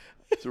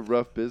 It's a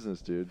rough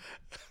business, dude.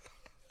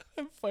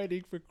 I'm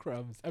fighting for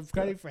crumbs. I'm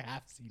fighting for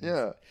half ZD.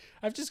 Yeah.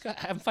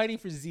 I'm fighting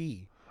for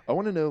Z. I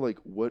want to know, like,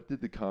 what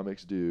did the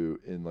comics do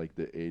in, like,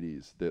 the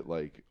 80s that,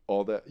 like,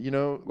 all that,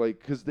 like,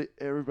 because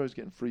everybody's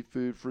getting free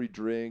food, free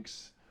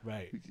drinks.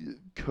 Right.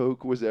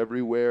 Coke was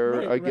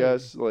everywhere, I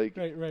guess. Like,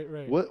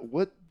 Right.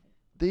 What,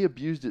 they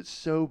abused it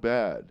so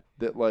bad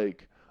that,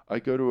 like, I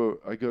go to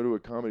a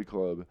comedy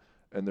club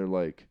and they're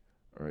like,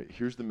 all right,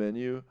 here's the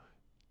menu.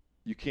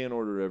 You can't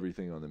order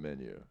everything on the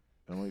menu.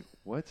 And I'm like,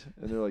 what?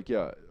 And they're like,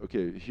 yeah,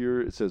 okay,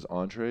 here it says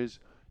entrees.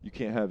 You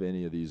can't have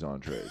any of these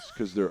entrees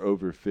because they're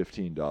over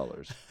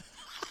 $15.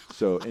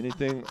 So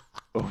anything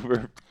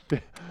over,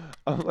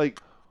 I'm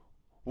like,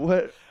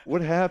 what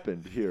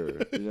happened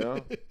here?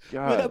 God.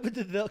 What happened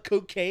to the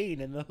cocaine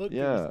and the hookers?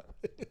 Yeah,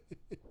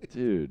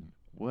 dude,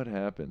 what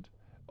happened?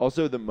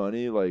 Also, the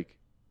money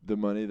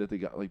that they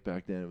got, like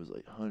back then, it was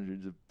like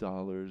hundreds of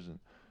dollars, and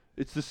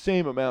it's the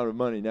same amount of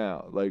money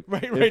now. Like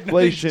right.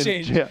 Inflation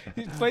Changed. Yeah.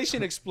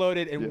 Inflation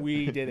exploded, and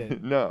we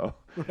didn't. No,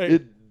 right.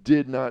 It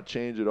did not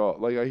change at all.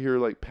 Like I hear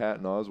like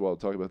Patton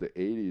Oswalt talk about the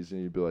 80s,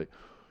 and he'd be like,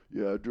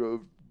 "Yeah, I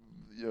drove,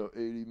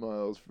 80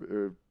 miles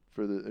I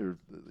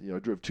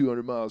drove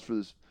 200 miles for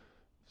this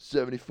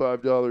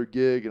 $75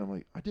 gig," and I'm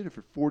like, "I did it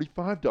for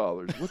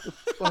 $45. What the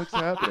fuck's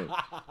happening?"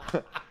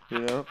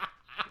 This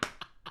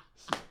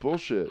is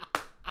bullshit.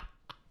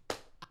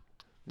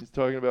 He's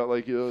talking about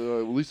like, at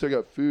least I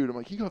got food. I'm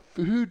like, you got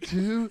food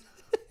too?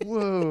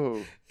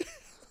 Whoa.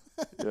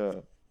 Yeah.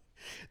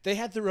 They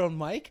had their own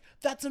mic?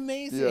 That's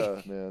amazing.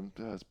 Yeah, man.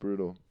 That's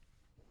brutal.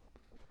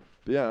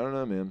 But yeah, I don't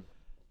know, man.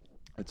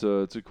 It's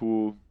a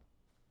cool.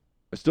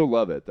 I still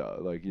love it though.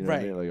 Like, you know what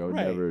I mean? Like I would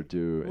never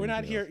do. We're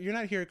not here. You're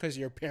not here because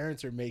your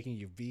parents are making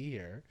you be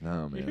here.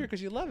 No, man. You're here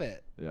because you love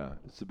it. Yeah,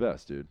 it's the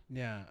best, dude.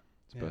 Yeah.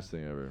 It's the best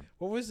thing ever.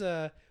 What was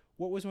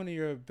one of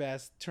your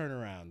best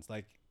turnarounds?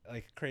 Like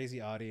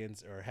crazy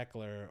audience or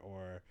heckler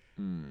or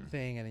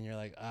thing, and then you're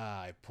like,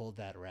 I pulled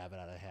that rabbit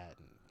out of the hat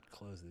and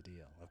closed the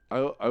deal. I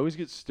always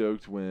get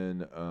stoked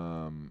when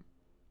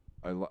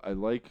I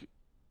like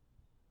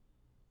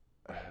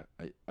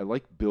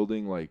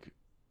building like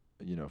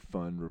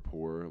fun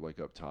rapport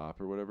like up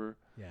top or whatever.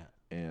 Yeah.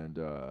 And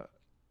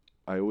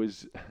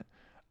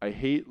I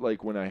hate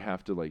like when I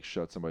have to like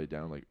shut somebody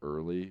down like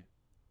early,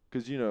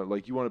 because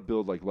like you want to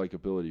build like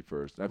likability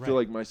first. And I feel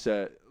like my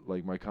set,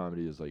 like my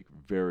comedy is like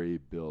very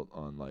built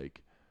on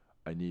like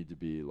I need to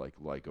be like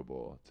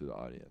likable to the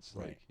audience,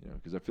 like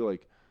because I feel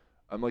like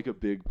I'm like a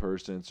big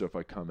person, so if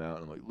I come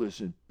out and I'm like,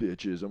 listen,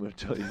 bitches, I'm gonna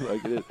tell you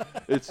like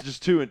it's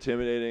just too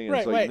intimidating. And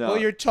it's like, no. Well,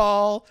 you're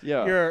tall.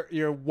 Yeah.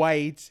 You're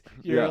white.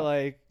 You're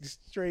like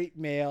straight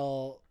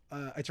male,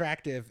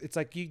 attractive. It's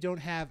like you don't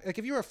have like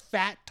if you're a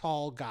fat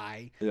tall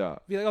guy. Yeah.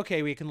 Be like,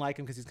 okay, we can like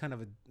him because he's kind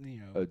of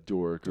a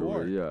dork. Or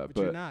but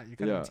you're not. You're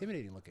kind of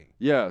intimidating looking.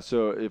 Yeah.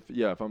 So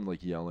if I'm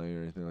like yelling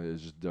or anything like that, it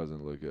just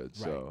doesn't look good.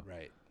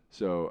 Right.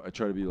 So I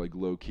try to be like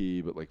low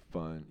key but like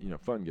fun,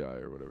 fun guy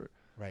or whatever.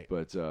 Right.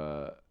 But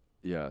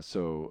yeah,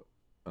 so,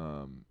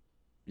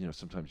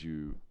 sometimes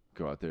you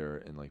go out there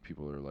and like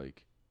people are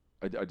like,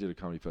 I did a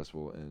comedy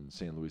festival in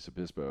San Luis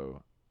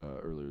Obispo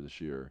earlier this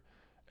year,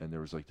 and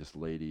there was like this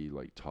lady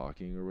like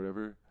talking or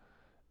whatever,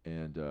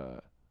 and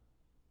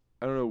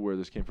I don't know where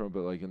this came from,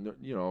 but like,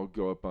 I'll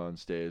go up on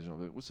stage and I'll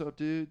be like, "What's up,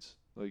 dudes?"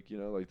 Like,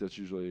 like that's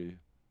usually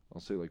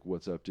I'll say like,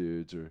 "What's up,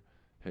 dudes?" or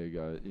 "Hey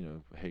guys,"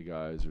 "Hey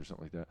guys," or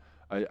something like that.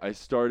 I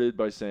started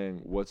by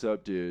saying, "What's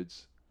up,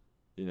 dudes?"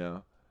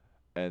 and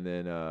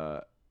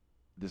then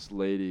this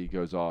lady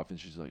goes off and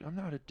she's like, "I'm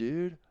not a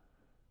dude,"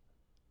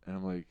 and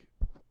I'm like,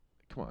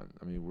 "Come on,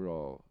 I mean, we're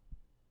all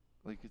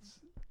like,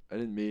 I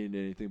didn't mean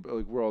anything, but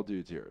like we're all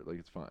dudes here, like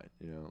it's fine,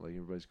 like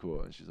everybody's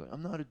cool." And she's like,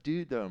 "I'm not a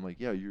dude though." I'm like,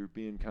 "Yeah, you're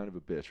being kind of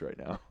a bitch right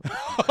now."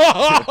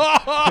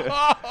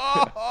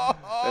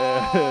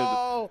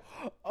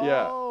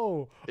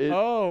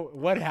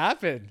 What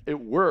happened? It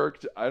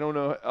worked. I don't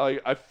know.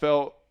 Like I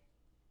felt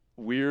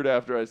weird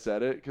after I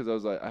said it because I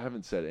was like, I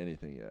haven't said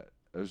anything yet.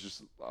 It was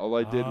just all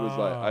I did was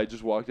like I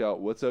just walked out.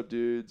 "What's up,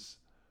 dudes?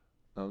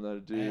 I'm not a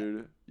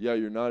dude." "Yeah,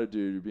 you're not a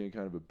dude. You're being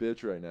kind of a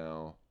bitch right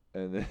now."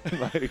 And then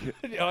like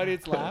the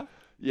audience laughed.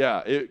 Yeah,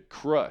 it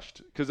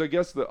crushed because I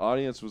guess the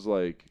audience was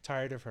like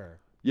tired of her.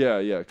 Yeah.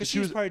 Because she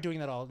was probably doing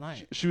that all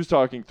night. She was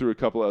talking through a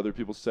couple of other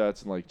people's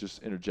sets and like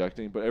just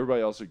interjecting, but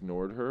everybody else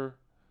ignored her.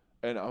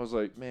 And I was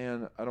like,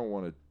 man, I don't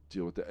want to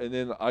deal with that. And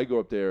then I go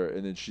up there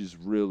and then she's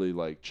really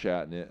like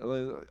chatting it.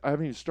 I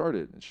haven't even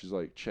started, and she's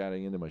like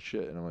chatting into my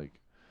shit, and I'm like,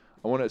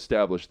 I want to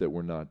establish that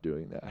we're not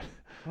doing that.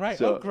 Right.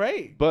 So,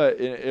 great.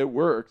 But it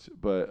worked.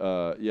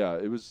 But yeah,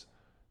 it was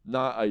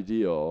not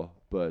ideal.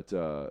 But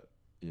I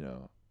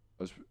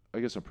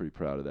guess I'm pretty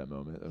proud of that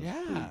moment.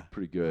 That was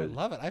pretty good. I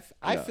love it.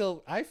 I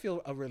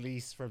feel a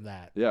release from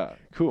that. Yeah,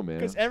 cool, man.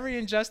 Because every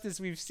injustice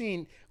we've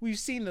seen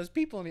those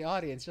people in the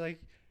audience. You're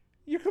like,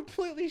 You're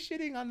completely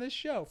shitting on this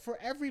show for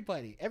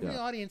everybody. Every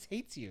audience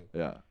hates you.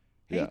 Yeah.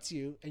 Hates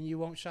you, and you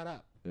won't shut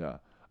up. Yeah.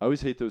 I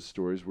always hate those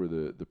stories where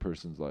the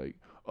person's like,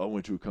 I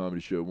went to a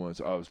comedy show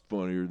once. I was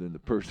funnier than the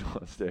person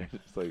on stage.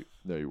 It's like,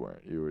 no, you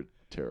weren't. You were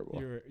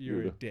terrible.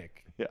 You're a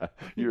dick. Yeah.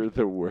 You're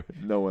the worst.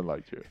 No one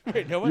liked you.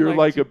 Right, no one Your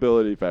liked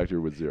likability factor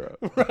was 0.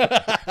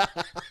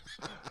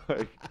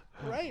 Like,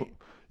 right.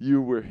 You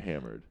were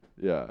hammered.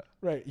 Yeah.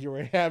 Right. You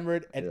were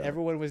hammered, and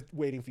everyone was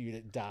waiting for you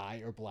to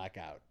die or black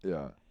out.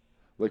 Yeah.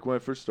 Like when I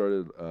first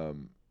started,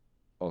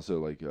 also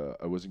like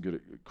I wasn't good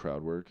at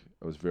crowd work.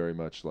 I was very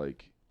much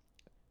like,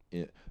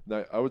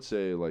 I would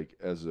say like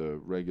as a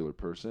regular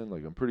person,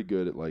 like I'm pretty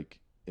good at like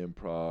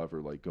improv or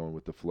like going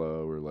with the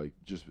flow or like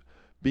just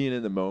being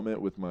in the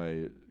moment with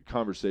my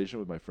conversation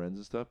with my friends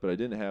and stuff. But I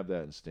didn't have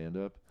that in stand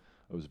up.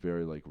 I was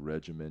very like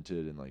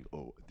regimented and like,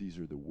 oh, these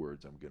are the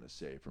words I'm gonna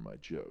say for my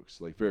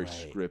jokes, like very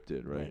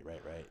scripted, right?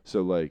 Right.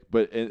 So like,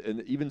 but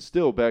and even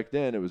still back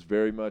then, it was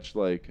very much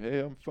like, hey,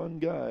 I'm a fun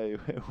guy.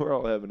 We're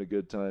all having a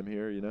good time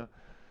here, you know.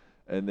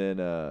 And then,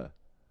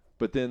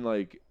 but then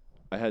like,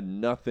 I had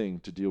nothing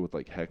to deal with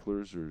like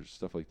hecklers or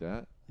stuff like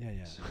that.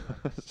 Yeah. So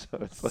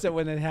it's like, So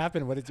when it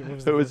happened, what it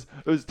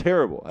was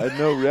terrible. I had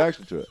no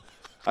reaction to it.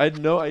 I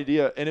had no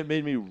idea, and it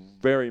made me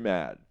very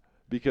mad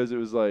because it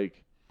was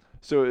like,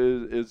 so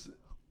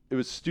it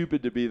was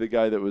stupid to be the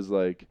guy that was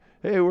like,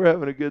 hey, we're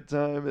having a good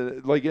time.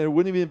 And like, it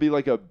wouldn't even be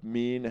like a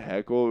mean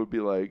heckle. It would be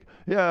like,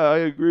 yeah, I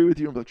agree with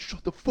you. I'm like,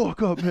 shut the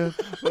fuck up, man.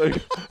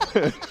 Like,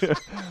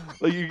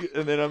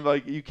 and then I'm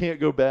like, you can't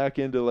go back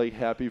into like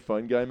happy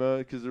fun guy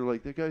mode because they're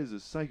like, that guy is a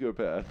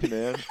psychopath,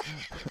 man.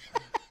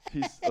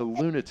 He's a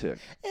lunatic.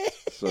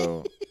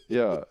 So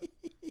yeah,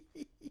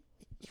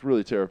 it's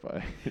really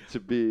terrifying to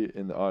be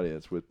in the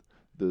audience with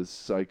the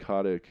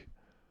psychotic,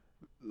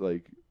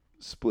 like,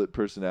 split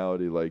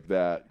personality like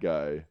that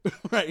guy.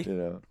 Right. You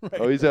know.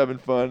 Right. Oh, he's having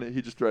fun.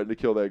 He just thried to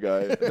kill that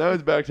guy. Now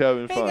he's back to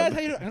having hey fun. guys, how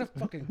you doing? I'm gonna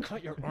fucking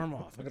cut your arm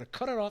off. I'm gonna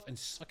cut it off and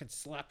fucking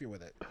slap you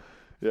with it.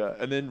 Yeah,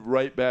 and then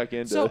right back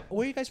into. So,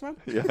 where are you guys from?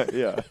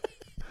 Yeah.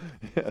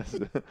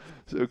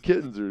 So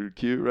kittens are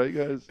cute, right,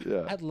 guys?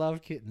 Yeah. I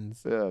love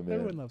kittens. Yeah, man.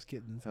 Everyone loves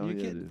kittens. Hell Are you a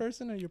yeah, kitten dude.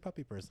 person or you a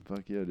puppy person?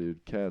 Fuck yeah,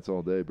 dude. Cats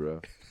all day,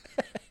 bro.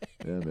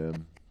 Yeah,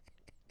 man.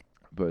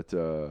 But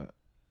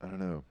I don't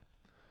know.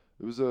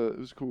 It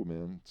was cool,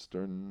 man.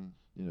 Starting,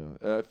 you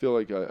know. I feel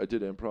like I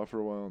did improv for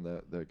a while,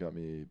 and that got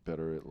me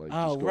better at like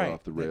just going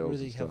off the rails. That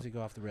really and helps stuff. you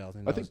go off the rails.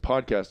 I think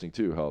podcasting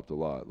too helped a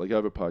lot. Like I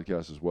have a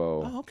podcast as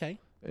well. Oh, okay.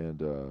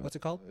 And what's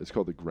it called? It's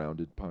called the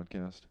Grounded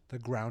Podcast. The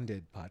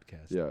Grounded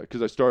Podcast. Yeah,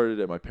 because I started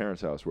at my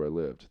parents' house where I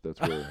lived.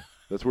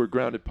 That's where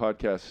Grounded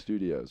Podcast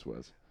Studios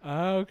was.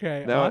 Oh,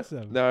 okay. Now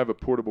Awesome. Now I have a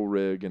portable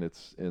rig, and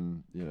it's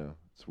in, you know,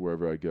 it's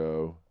wherever I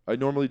go. I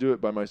normally do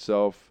it by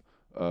myself.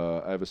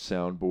 I have a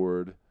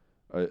soundboard.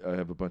 I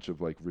have a bunch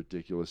of like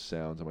ridiculous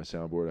sounds on my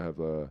soundboard. I have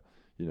a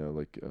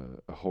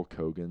Hulk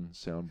Hogan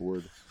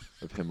soundboard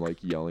of him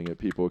like yelling at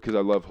people because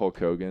I love Hulk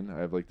Hogan. I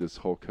have like this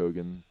Hulk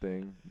Hogan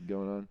thing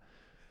going on.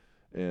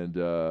 And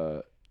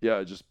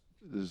just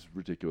there's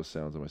ridiculous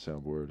sounds on my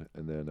soundboard,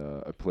 and then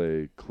I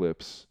play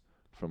clips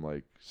from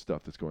like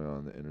stuff that's going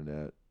on the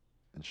internet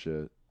and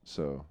shit.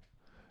 So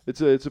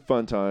it's a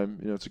fun time,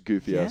 you know. It's a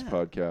goofy ass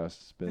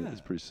podcast.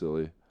 It's pretty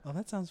silly. Oh,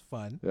 that sounds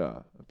fun. Yeah,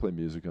 I play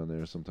music on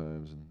there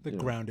sometimes. And The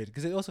Grounded,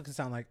 because it also can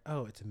sound like,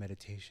 oh, it's a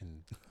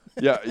meditation.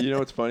 Yeah, you know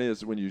what's funny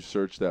is when you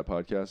search that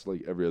podcast,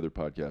 like every other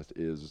podcast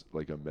is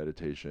like a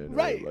meditation,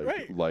 right, or like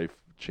right.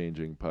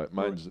 life-changing.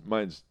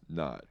 Mine's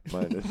not.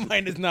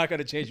 Mine is not going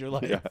to change your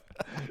life. Yeah.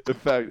 In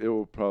fact, it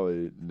will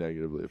probably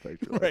negatively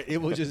affect your life.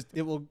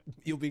 Right.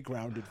 You'll be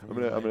grounded. I'm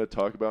gonna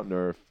talk about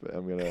Nerf.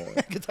 I'm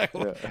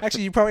gonna.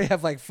 Actually, you probably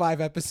have like 5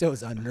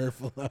 episodes on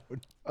Nerf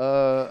alone.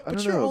 I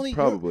don't know.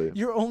 Probably.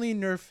 You're only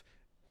Nerf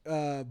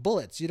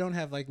bullets. You don't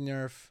have like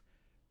Nerf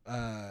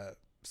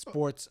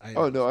sports items.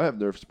 Oh no, I have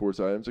Nerf sports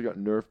items. I got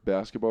Nerf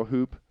basketball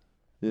hoop.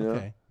 You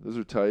know, those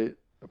are tight.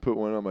 I put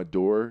one on my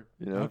door.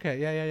 You know. Okay.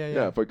 Yeah.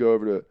 Yeah. If I go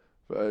over to,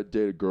 if I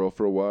date a girl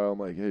for a while, I'm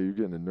like, hey, you're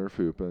getting a Nerf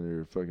hoop on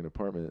your fucking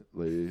apartment,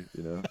 lady.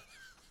 You know.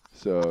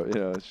 So you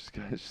know, she's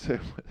like,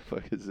 what the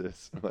fuck is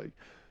this? I'm like,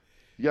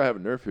 you gotta have a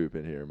Nerf hoop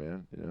in here,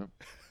 man. You know.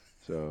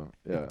 So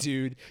yeah,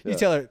 dude, yeah. You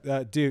tell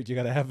her, dude, you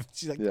gotta have.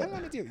 She's like, Yeah. I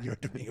want to do. You're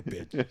being a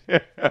bitch.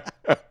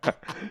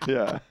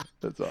 Yeah,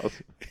 that's awesome.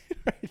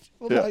 Right.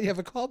 Well, Yeah. now you have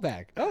a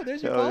callback. Oh,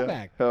 there's your Hell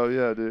callback. Yeah. Hell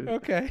yeah, dude.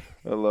 Okay.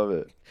 I love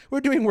it.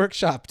 We're doing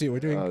workshop too. We're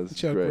doing this is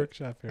joke great.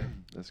 workshop here.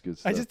 That's good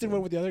stuff. I just did man.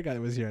 one with the other guy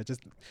that was here. I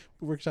just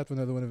workshopped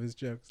another one of his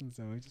jokes, and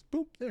so we just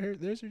boop.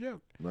 There's your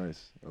joke.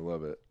 Nice. I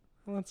love it.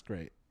 Well, that's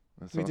great.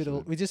 That's We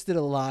awesome. we just did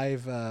a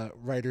live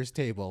writers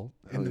table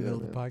in Hell the yeah,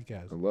 middle of the man.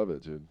 podcast. I love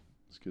it, dude.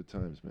 It's good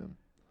times, man.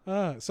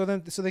 So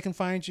they can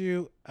find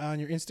you on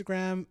your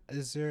Instagram.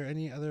 Is there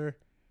any other?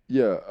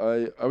 Yeah,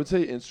 I would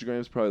say Instagram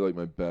is probably like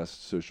my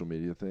best social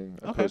media thing.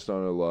 I Okay. post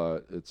on it a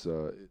lot. It's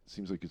it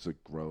seems like it's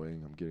like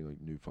growing. I'm getting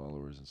like new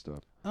followers and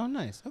stuff. Oh,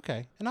 nice.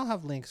 Okay, and I'll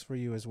have links for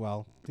you as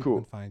well. People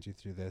Cool. can find you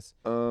through this.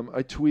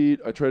 I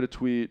tweet. I try to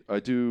tweet. I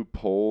do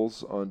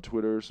polls on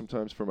Twitter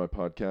sometimes for my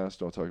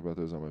podcast. I'll talk about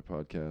those on my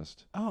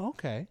podcast. Oh,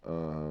 okay.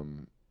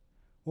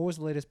 What was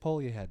the latest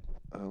poll you had?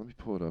 Let me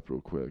pull it up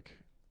real quick.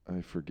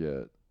 I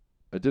forget.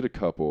 I did a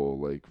couple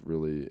like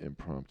really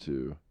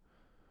impromptu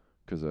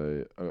because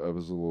I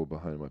was a little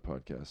behind my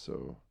podcast.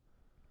 So,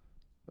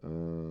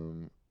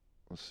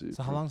 let's see.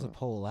 So how long does the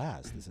poll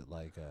last? Is it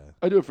like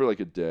I do it for like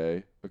a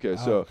day. Okay,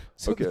 so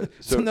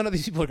none of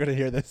these people are gonna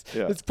hear this.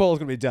 Yeah. This poll is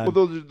gonna be done.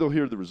 Well, they'll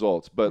hear the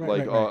results, but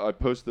Right, right. I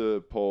post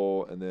the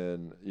poll and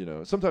then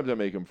sometimes I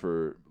make them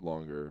for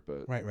longer,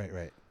 but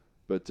Right.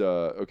 But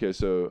okay,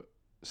 so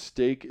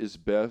steak is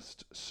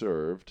best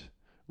served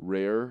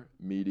rare,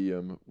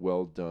 medium,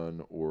 well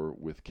done, or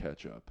with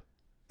ketchup.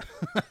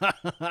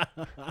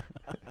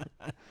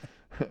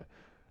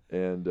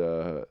 And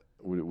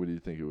what do you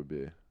think it would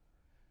be?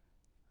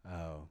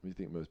 Oh, What do you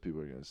think most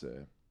people are gonna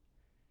say?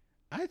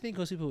 I think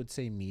most people would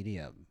say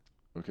medium.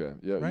 Okay,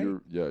 yeah, Right?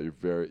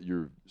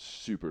 you're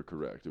super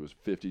correct. It was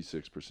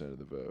 56% of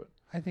the vote.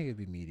 I think it'd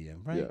be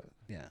medium, right?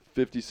 Yeah.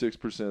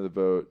 56% of the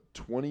vote.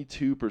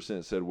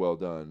 22% said well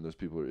done. Those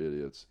people are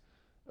idiots.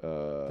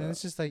 Then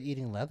it's just like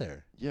eating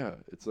leather. Yeah,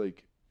 it's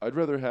like I'd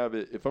rather have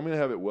it if I'm gonna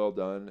have it well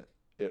done.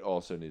 It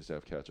also needs to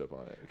have ketchup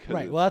on it.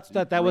 Right. Well,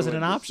 that wasn't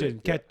an ruined the option.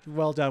 steak.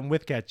 Well done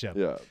with ketchup.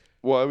 Yeah.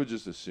 Well, I would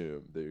just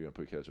assume that you're gonna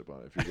put ketchup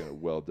on it if you're gonna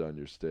well done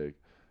your steak,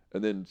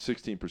 and then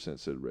 16%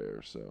 said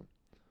rare. So,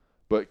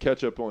 but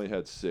ketchup only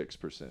had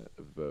 6%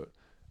 of the vote,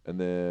 and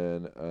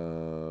then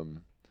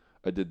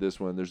I did this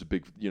one. There's a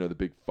big, the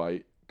big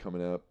fight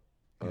coming up.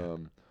 Yeah.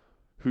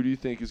 Who do you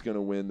think is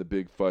gonna win the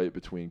big fight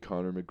between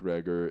Conor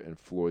McGregor and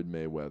Floyd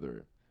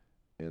Mayweather?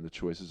 And the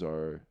choices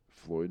are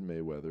Floyd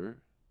Mayweather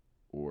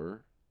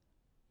or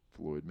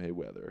Floyd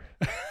Mayweather.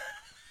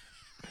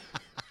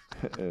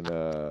 And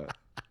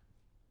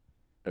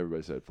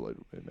everybody said Floyd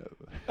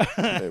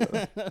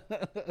Mayweather.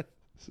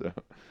 So,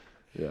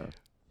 yeah.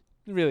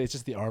 Really, it's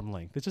just the arm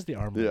length. It's just the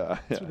arm length. Yeah.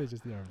 It's really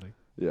just the arm length.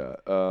 Yeah.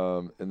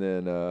 And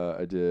then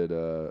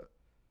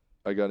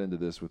I got into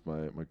this with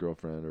my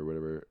girlfriend or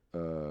whatever.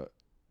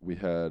 We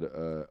had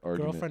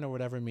argument. Girlfriend or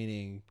whatever,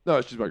 meaning.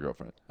 No, she's my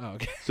girlfriend. Oh,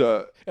 okay.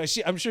 So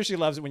I'm sure she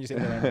loves it when you say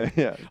whatever.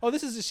 yeah. Oh,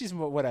 she's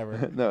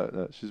whatever.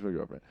 No, she's my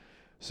girlfriend.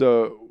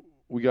 So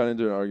we got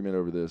into an argument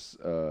over this.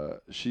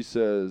 She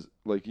says,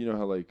 like, you know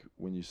how like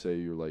when you say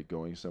you're like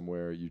going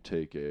somewhere, you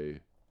take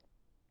a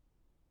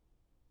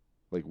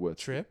like what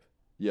Trip?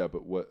 Yeah,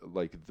 but what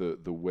like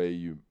the way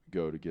you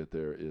go to get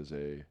there is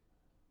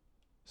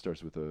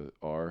starts with a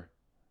R.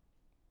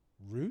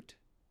 Route?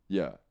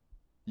 Yeah.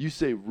 You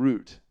say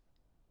route.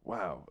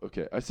 Wow.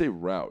 Okay. I say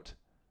route.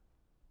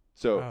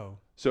 So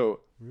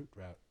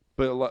route.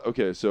 but a lot.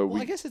 Okay. So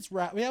Well, I guess it's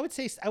route. I mean, I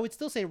would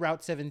still say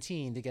Route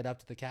 17 to get up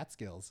to the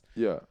Catskills.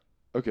 Yeah.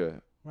 Okay.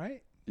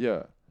 Right?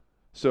 Yeah.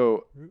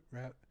 So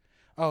Route.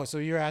 Oh, so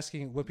you're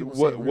asking what people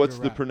say. What's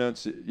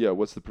the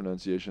what's the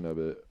pronunciation of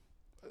it?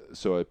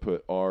 So I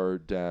put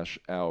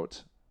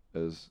R-out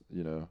as,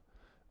 and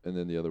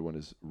then the other one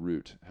is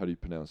route. How do you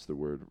pronounce the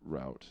word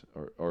route?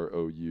 Or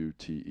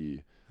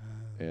R-O-U-T-E.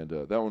 And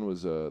that one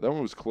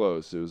was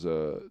close. It was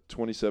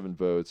 27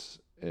 votes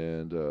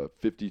and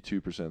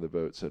 52% of the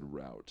vote said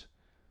route.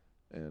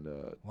 And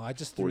well, I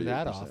just threw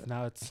that off.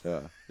 Now it's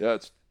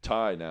it's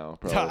tie now.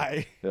 Probably.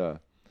 tie. Yeah.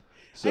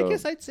 So I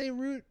guess I'd say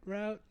route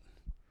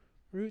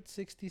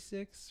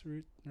 66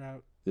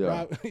 route. Yeah.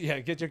 Route, yeah.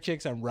 Get your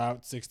kicks on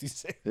Route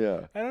 66.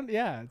 Yeah.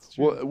 Yeah, it's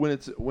true. Well, when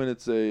it's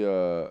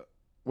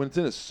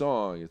in a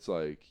song, it's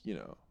like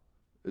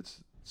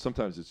it's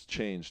sometimes it's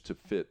changed to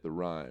fit the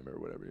rhyme or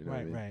whatever. You know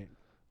what I mean? Right.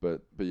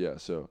 But yeah,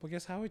 so. Well,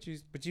 guess how would you?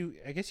 But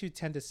I guess you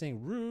tend to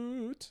sing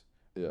route.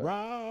 Yeah.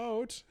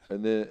 Route.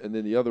 And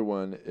then the other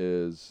one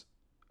is,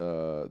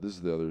 this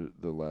is the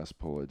last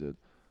poll I did.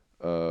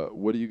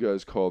 What do you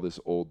guys call this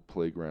old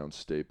playground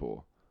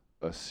staple?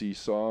 A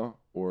seesaw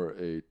or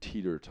a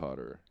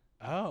teeter-totter?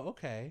 Oh,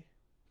 okay.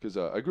 Because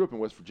I grew up in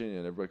West Virginia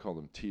and everybody called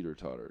them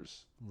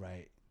teeter-totters.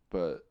 Right.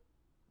 But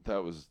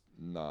that was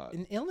not.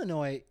 In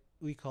Illinois,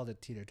 we called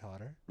it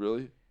teeter-totter.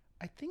 Really?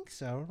 I think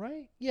so,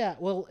 right? Yeah.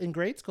 Well, in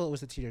grade school, it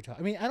was a teeter-totter.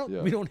 I mean,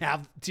 we don't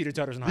have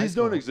teeter-totters in high school. These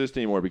don't exist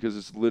anymore because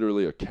it's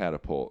literally a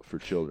catapult for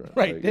children.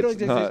 Right. Like, They don't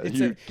exist.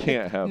 You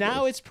can't have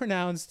now those. it's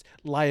pronounced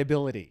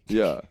liability.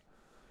 Yeah.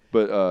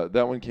 But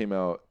that one came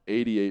out,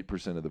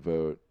 88% of the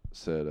vote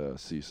said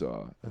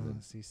seesaw. And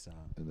then Seesaw.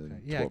 And then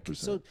Okay. Yeah. 12%.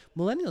 So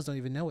millennials don't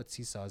even know what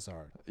seesaws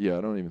are. Yeah,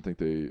 I don't even think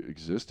they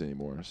exist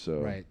anymore. So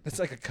Right. It's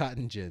like a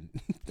cotton gin.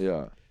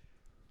 Yeah.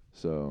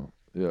 So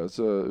yeah, it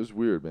was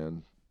weird,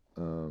 man.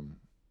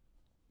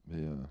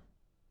 Yeah.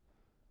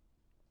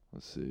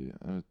 Let's see.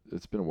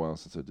 It's been a while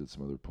since I did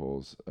some other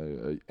polls.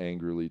 I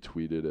angrily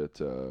tweeted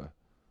at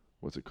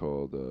what's it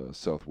called,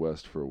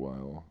 Southwest for a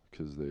while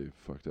because they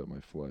fucked up my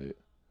flight.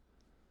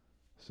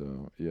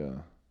 So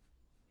yeah.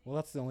 Well,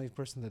 that's the only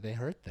person that they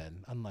hurt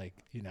then.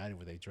 Unlike United,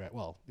 where they drag.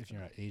 Well, if you're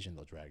not Asian,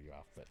 they'll drag you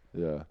off. But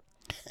yeah.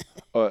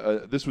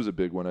 This was a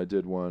big one. I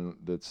did one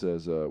that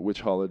says,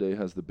 which holiday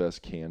has the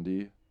best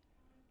candy?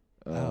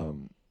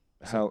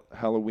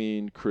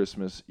 Halloween,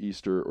 Christmas,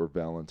 Easter, or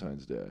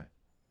Valentine's Day?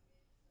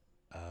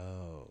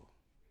 Oh.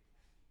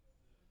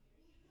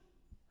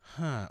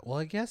 Huh. Well,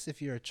 I guess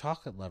if you're a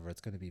chocolate lover,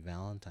 it's going to be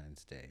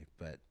Valentine's Day.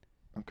 But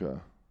Okay.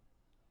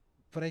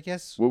 But I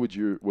guess What's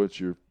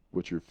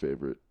your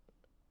favorite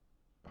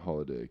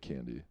holiday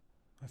candy?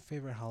 my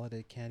favorite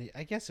holiday candy,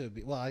 I guess it would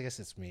be, well, I guess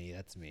it's me.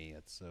 That's me.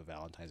 That's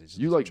Valentine's Day. Just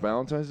You because like of chocolate.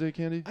 Valentine's Day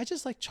candy? I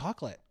just like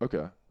chocolate.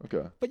 Okay.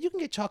 But you can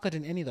get chocolate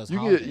in any of those You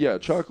can holidays. get, yeah,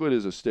 chocolate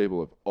is a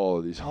staple of all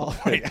of these Oh,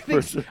 holidays. right.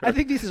 for sure. I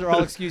think these are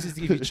all excuses to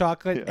give you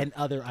chocolate Yeah. and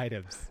other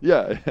items.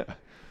 Yeah.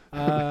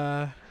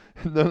 Uh,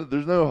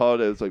 There's no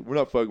holiday that's like, we're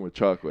not fucking with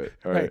chocolate.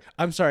 All right. right.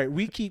 I'm sorry.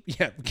 We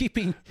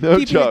keeping No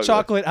the chocolate.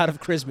 chocolate out of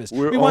Christmas.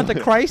 We're We want the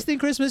only- Christ in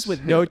Christmas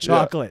with no Yeah,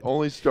 chocolate.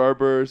 only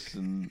Starburst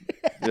and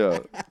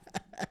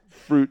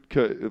fruit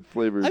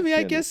flavored. I mean,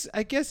 candy.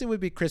 I guess it would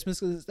be Christmas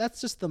because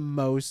that's just the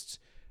most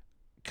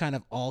kind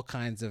of all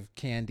kinds of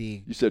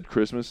candy. You said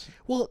Christmas.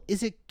 Well,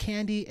 is it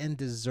candy and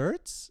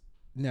desserts?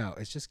 No,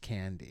 it's just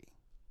candy.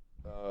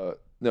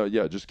 No,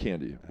 yeah, just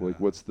candy. Like,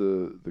 what's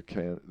the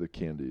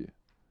candy?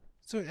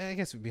 So I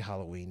guess it would be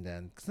Halloween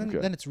then, because Okay.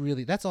 then it's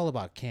really that's all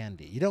about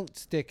candy. You don't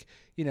stick,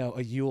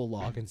 a Yule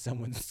log in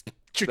someone's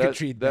trick or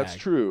treat bag. That's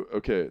true.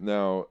 Okay,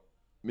 now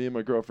me and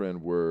my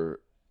girlfriend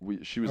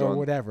she was or on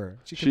whatever.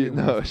 Me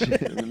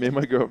and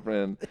my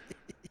girlfriend,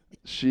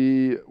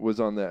 she was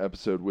on that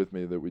episode with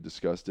me that we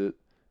discussed it,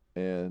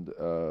 and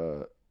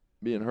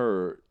me and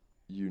her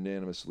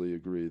unanimously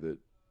agree that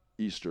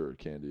Easter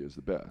candy is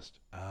the best.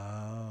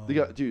 Oh, You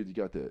got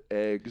the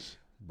eggs,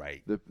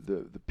 right. the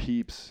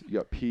Peeps. You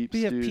got Peeps. But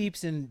you have dude.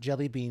 Peeps and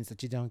jelly beans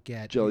that you don't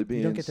get. Jelly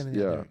You don't get beans, them in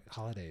the other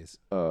holidays.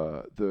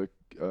 The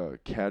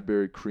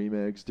Cadbury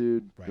cream eggs,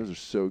 dude. Right. Those are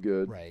so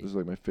good. Right. Those are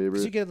like my Because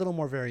favorite. you get a little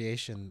more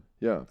variation.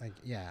 Yeah. Like,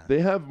 yeah. They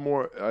have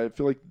more. I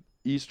feel like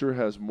Easter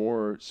has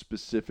more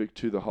specific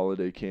to the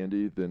holiday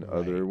candy than Right.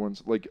 other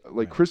ones. Like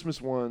Right.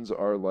 Christmas ones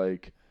are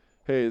like,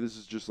 hey, this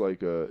is just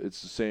like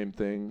it's the same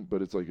thing,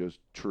 but it's like a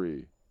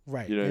tree.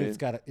 Right. You know and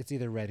what I mean? it's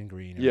either red and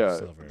green or Yeah,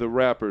 silver. the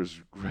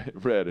wrapper's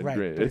red and Right,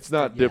 green. but It's it's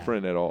not the- yeah.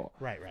 different at all.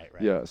 right.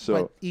 Yeah, so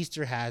but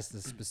Easter has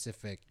the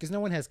specific because no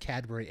one has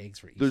Cadbury eggs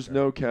for Easter. there's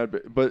no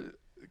Cadbury, but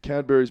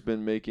Cadbury's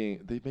been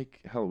they make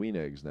Halloween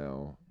eggs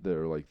now.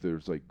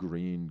 There's like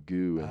green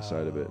goo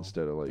inside of it Oh.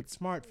 instead of like. It's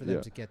smart for them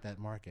yeah. to get that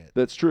market.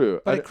 That's true.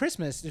 But I at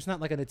Christmas, there's not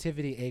like a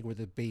nativity egg where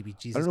the baby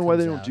Jesus. don't know why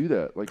they comes don't out. do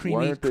that. Like,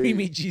 why aren't they?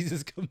 Creamy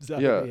Jesus comes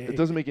out. Yeah, of the it egg.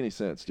 doesn't make any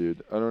sense,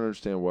 dude. I don't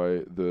understand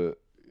why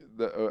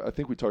I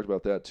think we talked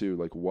about that too.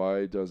 Like,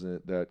 why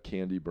doesn't that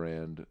candy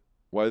brand?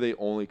 Why they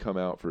only come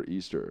out for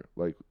Easter?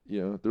 Like,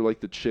 they're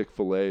like the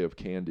Chick-fil-A of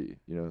candy.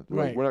 They're like,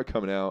 Right. we're not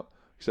coming out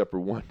except for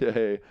one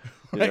day.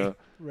 Right.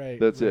 Right.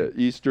 That's right. it.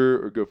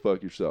 Easter or go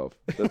fuck yourself.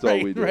 That's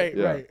all we do. Right.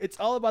 Yeah. Right. It's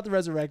all about the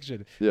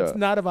resurrection. Yeah. It's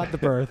not about the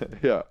birth.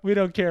 Yeah. We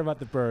don't care about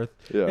the birth.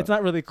 Yeah. It's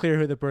not really clear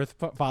who the birth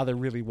father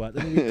really was.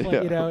 I mean,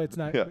 Yeah. it's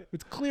not. Yeah.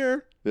 It's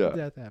clear. Yeah.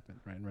 Death happened.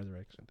 Right. In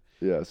resurrection.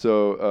 Yeah.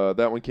 So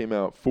that one came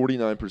out.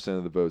 49%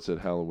 of the vote said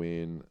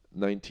Halloween.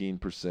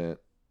 19%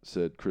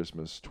 said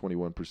Christmas.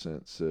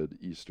 21% said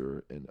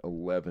Easter, and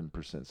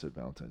 11% said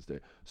Valentine's Day.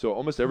 So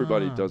almost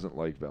everybody Ah. doesn't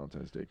like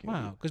Valentine's Day candy.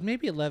 Wow. Because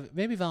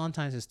maybe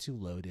Valentine's is too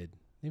loaded.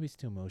 Maybe it's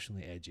too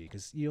emotionally edgy.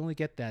 Because you only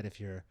get that if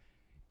you're.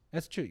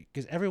 That's true.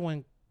 Because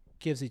everyone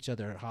gives each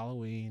other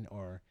Halloween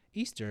or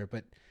Easter,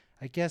 but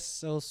I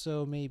guess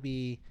also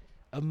maybe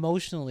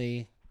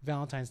emotionally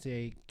Valentine's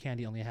Day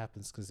candy only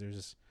happens because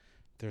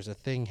there's a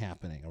thing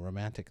happening, a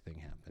romantic thing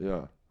happening.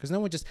 Yeah.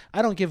 Because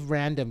I don't give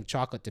random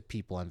chocolate to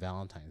people on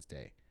Valentine's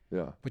Day,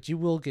 Yeah. but you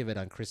will give it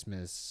on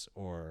Christmas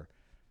or,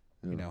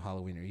 Yeah.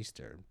 Halloween or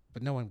Easter.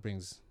 But no one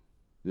brings,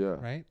 Yeah.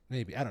 right?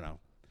 Maybe, I don't know.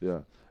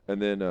 Yeah.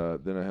 And then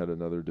I had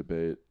another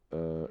debate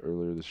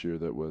earlier this year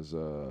that was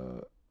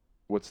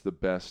what's the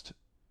best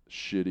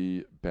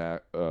shitty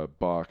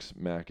box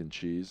mac and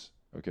cheese?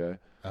 Okay.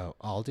 Oh,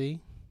 Aldi.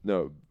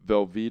 No,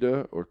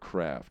 Velveeta or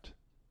Kraft.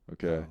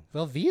 Okay.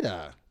 Oh,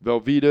 Velveeta.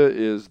 Velveeta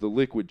is the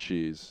liquid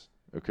cheese.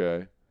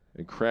 Okay.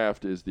 And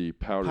Kraft is the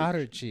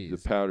Powdered cheese. The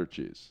powdered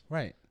cheese.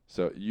 Right.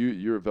 So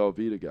you're a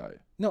Velveeta guy.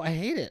 No, I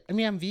hate it. I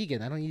mean, I'm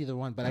vegan. I don't eat either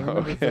one, but I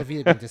remember Okay.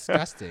 Velveeta being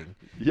disgusting.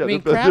 Yeah, I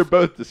mean, they're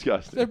both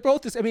disgusting. They're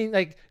both I mean,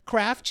 like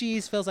Kraft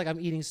cheese feels like I'm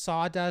eating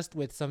sawdust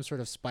with some sort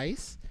of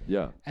spice,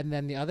 Yeah. and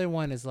then the other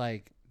one is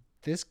like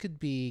this could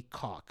be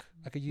caulk.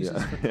 I could use Yeah.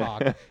 this for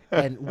caulk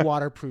and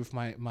waterproof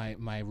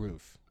my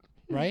roof,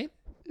 right?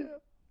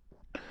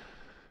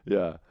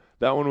 Yeah,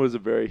 that one was a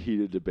very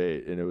heated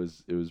debate, and it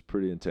was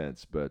pretty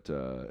intense. But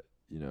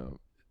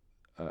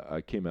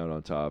I came out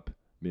on top.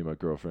 Me and my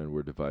girlfriend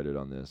were divided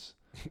on this.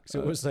 So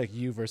it was like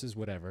you versus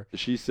whatever.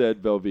 She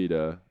said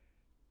Velveeta.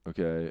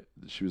 Okay,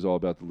 she was all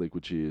about the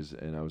liquid cheese,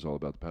 and I was all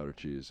about the powdered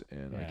cheese,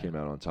 and I Yeah. came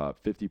out on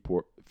top,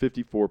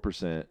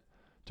 54%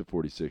 to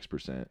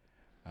 46%.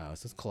 Oh,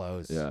 so it's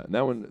close. Yeah,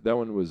 and that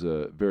one was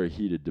a very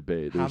heated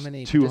debate. How There's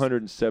many-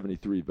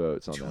 273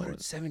 votes on that one.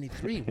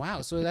 273.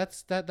 Wow. So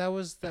that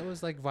was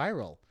like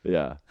viral.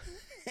 Yeah.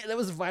 That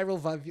was viral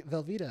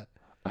Velveeta.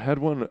 I had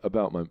one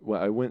about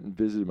I went and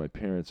visited my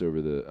parents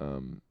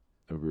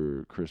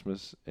over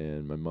Christmas,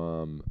 and my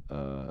mom,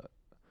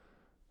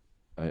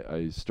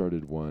 I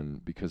started one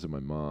because of my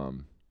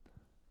mom,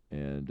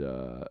 and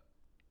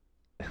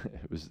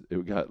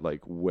it got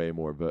like way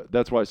more. But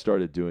that's why I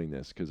started doing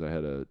this, because I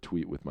had a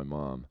tweet with my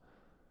mom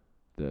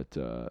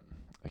that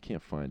I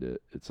can't find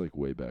it. It's like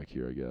way back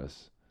here, I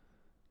guess.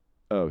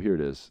 Oh, here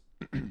it is.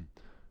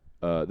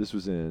 This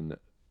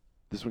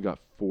one got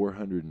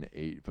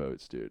 408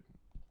 votes, dude.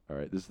 All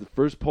right, this is the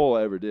first poll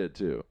I ever did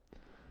too.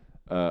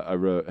 I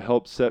wrote,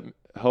 help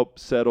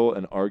settle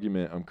an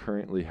argument I'm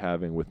currently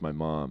having with my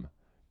mom.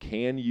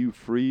 Can you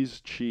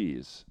freeze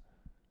cheese?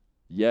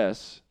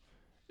 Yes,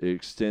 it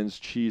extends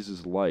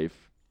cheese's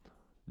life.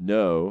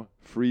 No,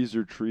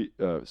 freezer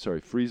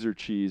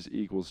cheese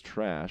equals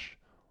trash.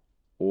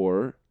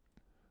 Or,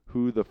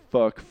 who the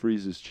fuck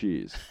freezes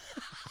cheese?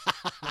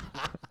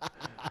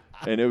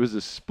 And it was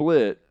a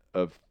split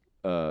of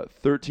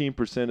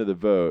 13% of the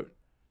vote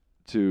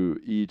to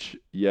each,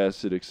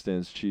 yes, it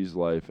extends cheese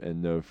life,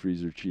 and no,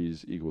 freezer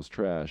cheese equals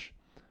trash.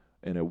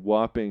 And a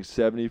whopping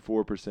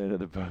 74% of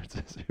the votes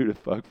is who the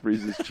fuck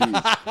freezes cheese.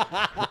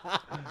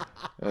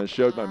 And I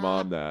showed my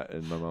mom that,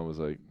 and my mom was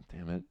like,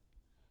 damn it.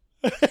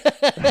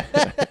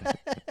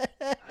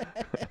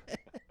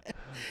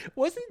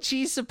 Wasn't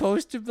cheese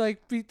supposed to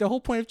like be the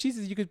whole point of cheese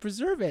is you could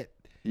preserve it?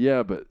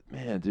 Yeah, but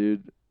man,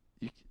 dude,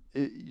 you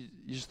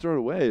just throw it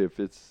away if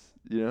it's,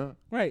 you know?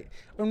 Right.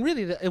 And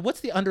really, what's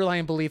the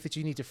underlying belief that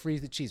you need to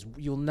freeze the cheese?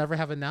 You'll never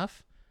have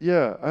enough?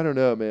 Yeah, I don't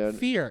know, man.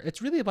 Fear.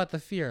 It's really about the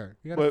fear.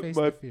 You gotta face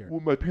the fear.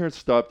 Well, my parents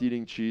stopped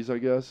eating cheese, I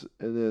guess,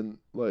 and then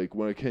like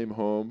when I came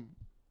home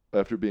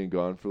after being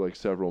gone for like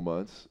several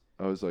months,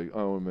 I was like,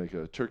 I want to make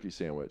a turkey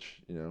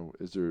sandwich. You know,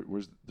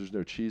 there's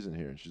no cheese in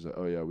here? And she's like,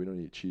 oh yeah, we don't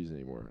eat cheese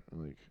anymore.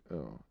 I'm like,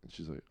 oh, and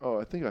she's like, oh,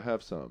 I think I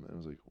have some. And I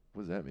was like,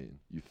 what does that mean?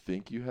 You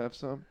think you have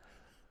some?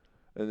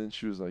 And then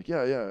she was like,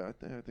 yeah, I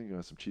think I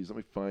have some cheese. Let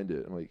me find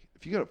it. I'm like,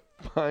 if you gotta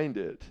find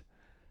it,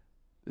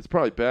 it's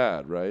probably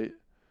bad, right?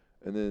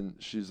 And then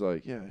she's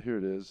like, yeah, here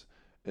it is.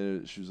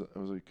 And I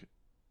was like,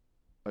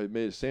 I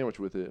made a sandwich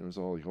with it, and it was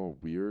all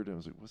weird. And I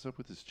was like, what's up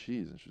with this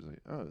cheese? And she was like,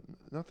 oh,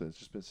 nothing. It's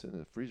just been sitting in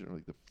the freezer. I'm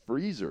like, the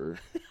freezer?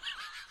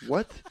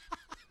 What?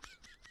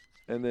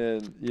 And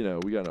then, you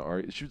know, we got in an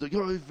argument. She was like,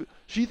 oh,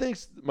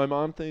 my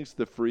mom thinks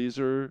the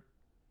freezer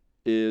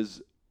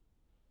is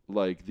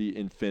like the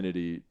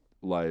Infinity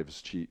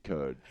Lives cheat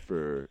code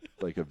for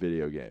like a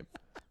video game.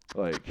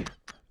 Like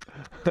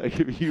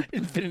if you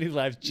Infinity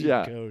Lives cheat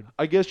code.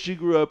 I guess she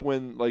grew up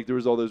when like there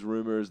was all those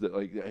rumors that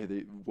like,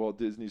 hey, Walt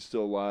Disney's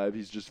still alive.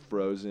 He's just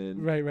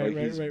frozen. Right.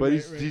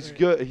 He's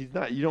good. He's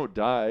not. You don't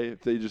die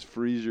if they just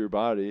freeze your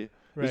body.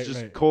 It's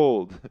just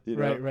cold. You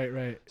know?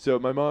 Right. So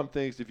my mom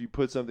thinks if you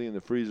put something in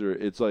the freezer,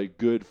 it's like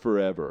good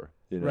forever.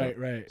 You know?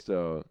 Right.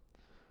 So,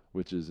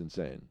 which is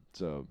insane.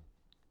 So,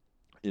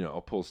 you know,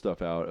 I'll pull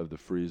stuff out of the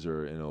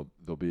freezer and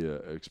there'll be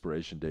an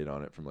expiration date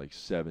on it from like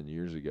 7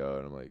 years ago,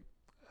 and I'm like,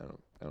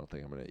 I don't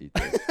think I'm gonna eat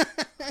this.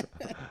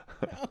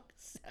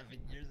 7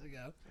 years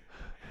ago.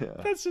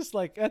 Yeah. That's just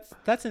like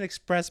that's an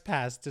express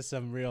pass to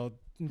some real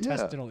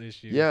intestinal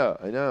issues. Yeah,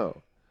 I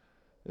know.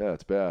 Yeah,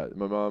 it's bad.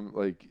 My mom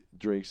like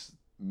drinks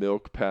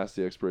milk past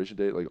the expiration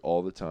date like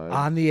all the time.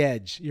 On the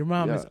edge. Your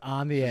mom is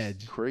on the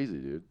edge. Crazy,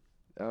 dude.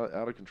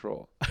 Out of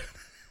control.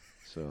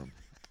 So,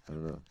 I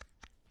don't know.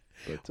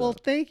 But, well,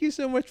 thank you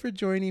so much for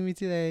joining me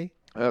today.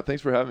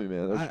 Thanks for having me,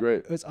 man. That was great.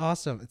 It was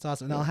awesome. It's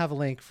awesome. And I'll have a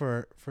link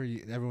for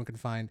you. Everyone can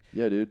find.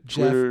 Yeah, dude.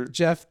 Twitter.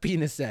 Jeff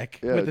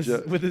Penisek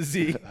with a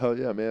Z. Hell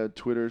yeah, man.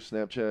 Twitter,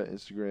 Snapchat,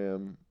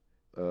 Instagram,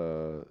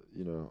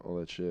 you know, all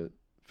that shit.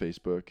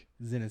 Facebook.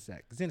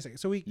 Zinasek.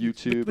 So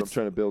YouTube. I'm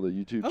trying to build a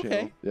YouTube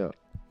channel. Yeah.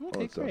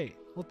 Okay, great.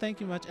 Well,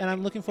 thank you much. And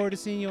I'm looking forward to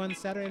seeing you on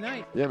Saturday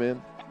night. Yeah,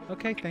 man.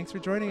 Okay, thanks for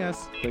joining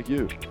us. Thank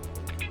you.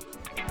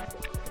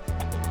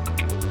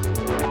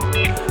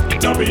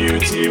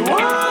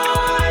 WTY!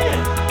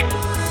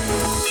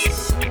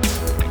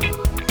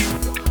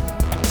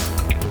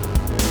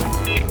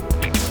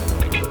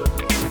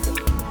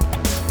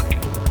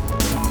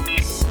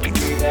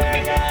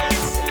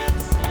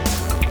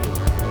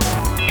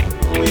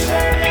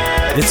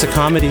 It's a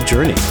comedy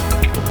journey.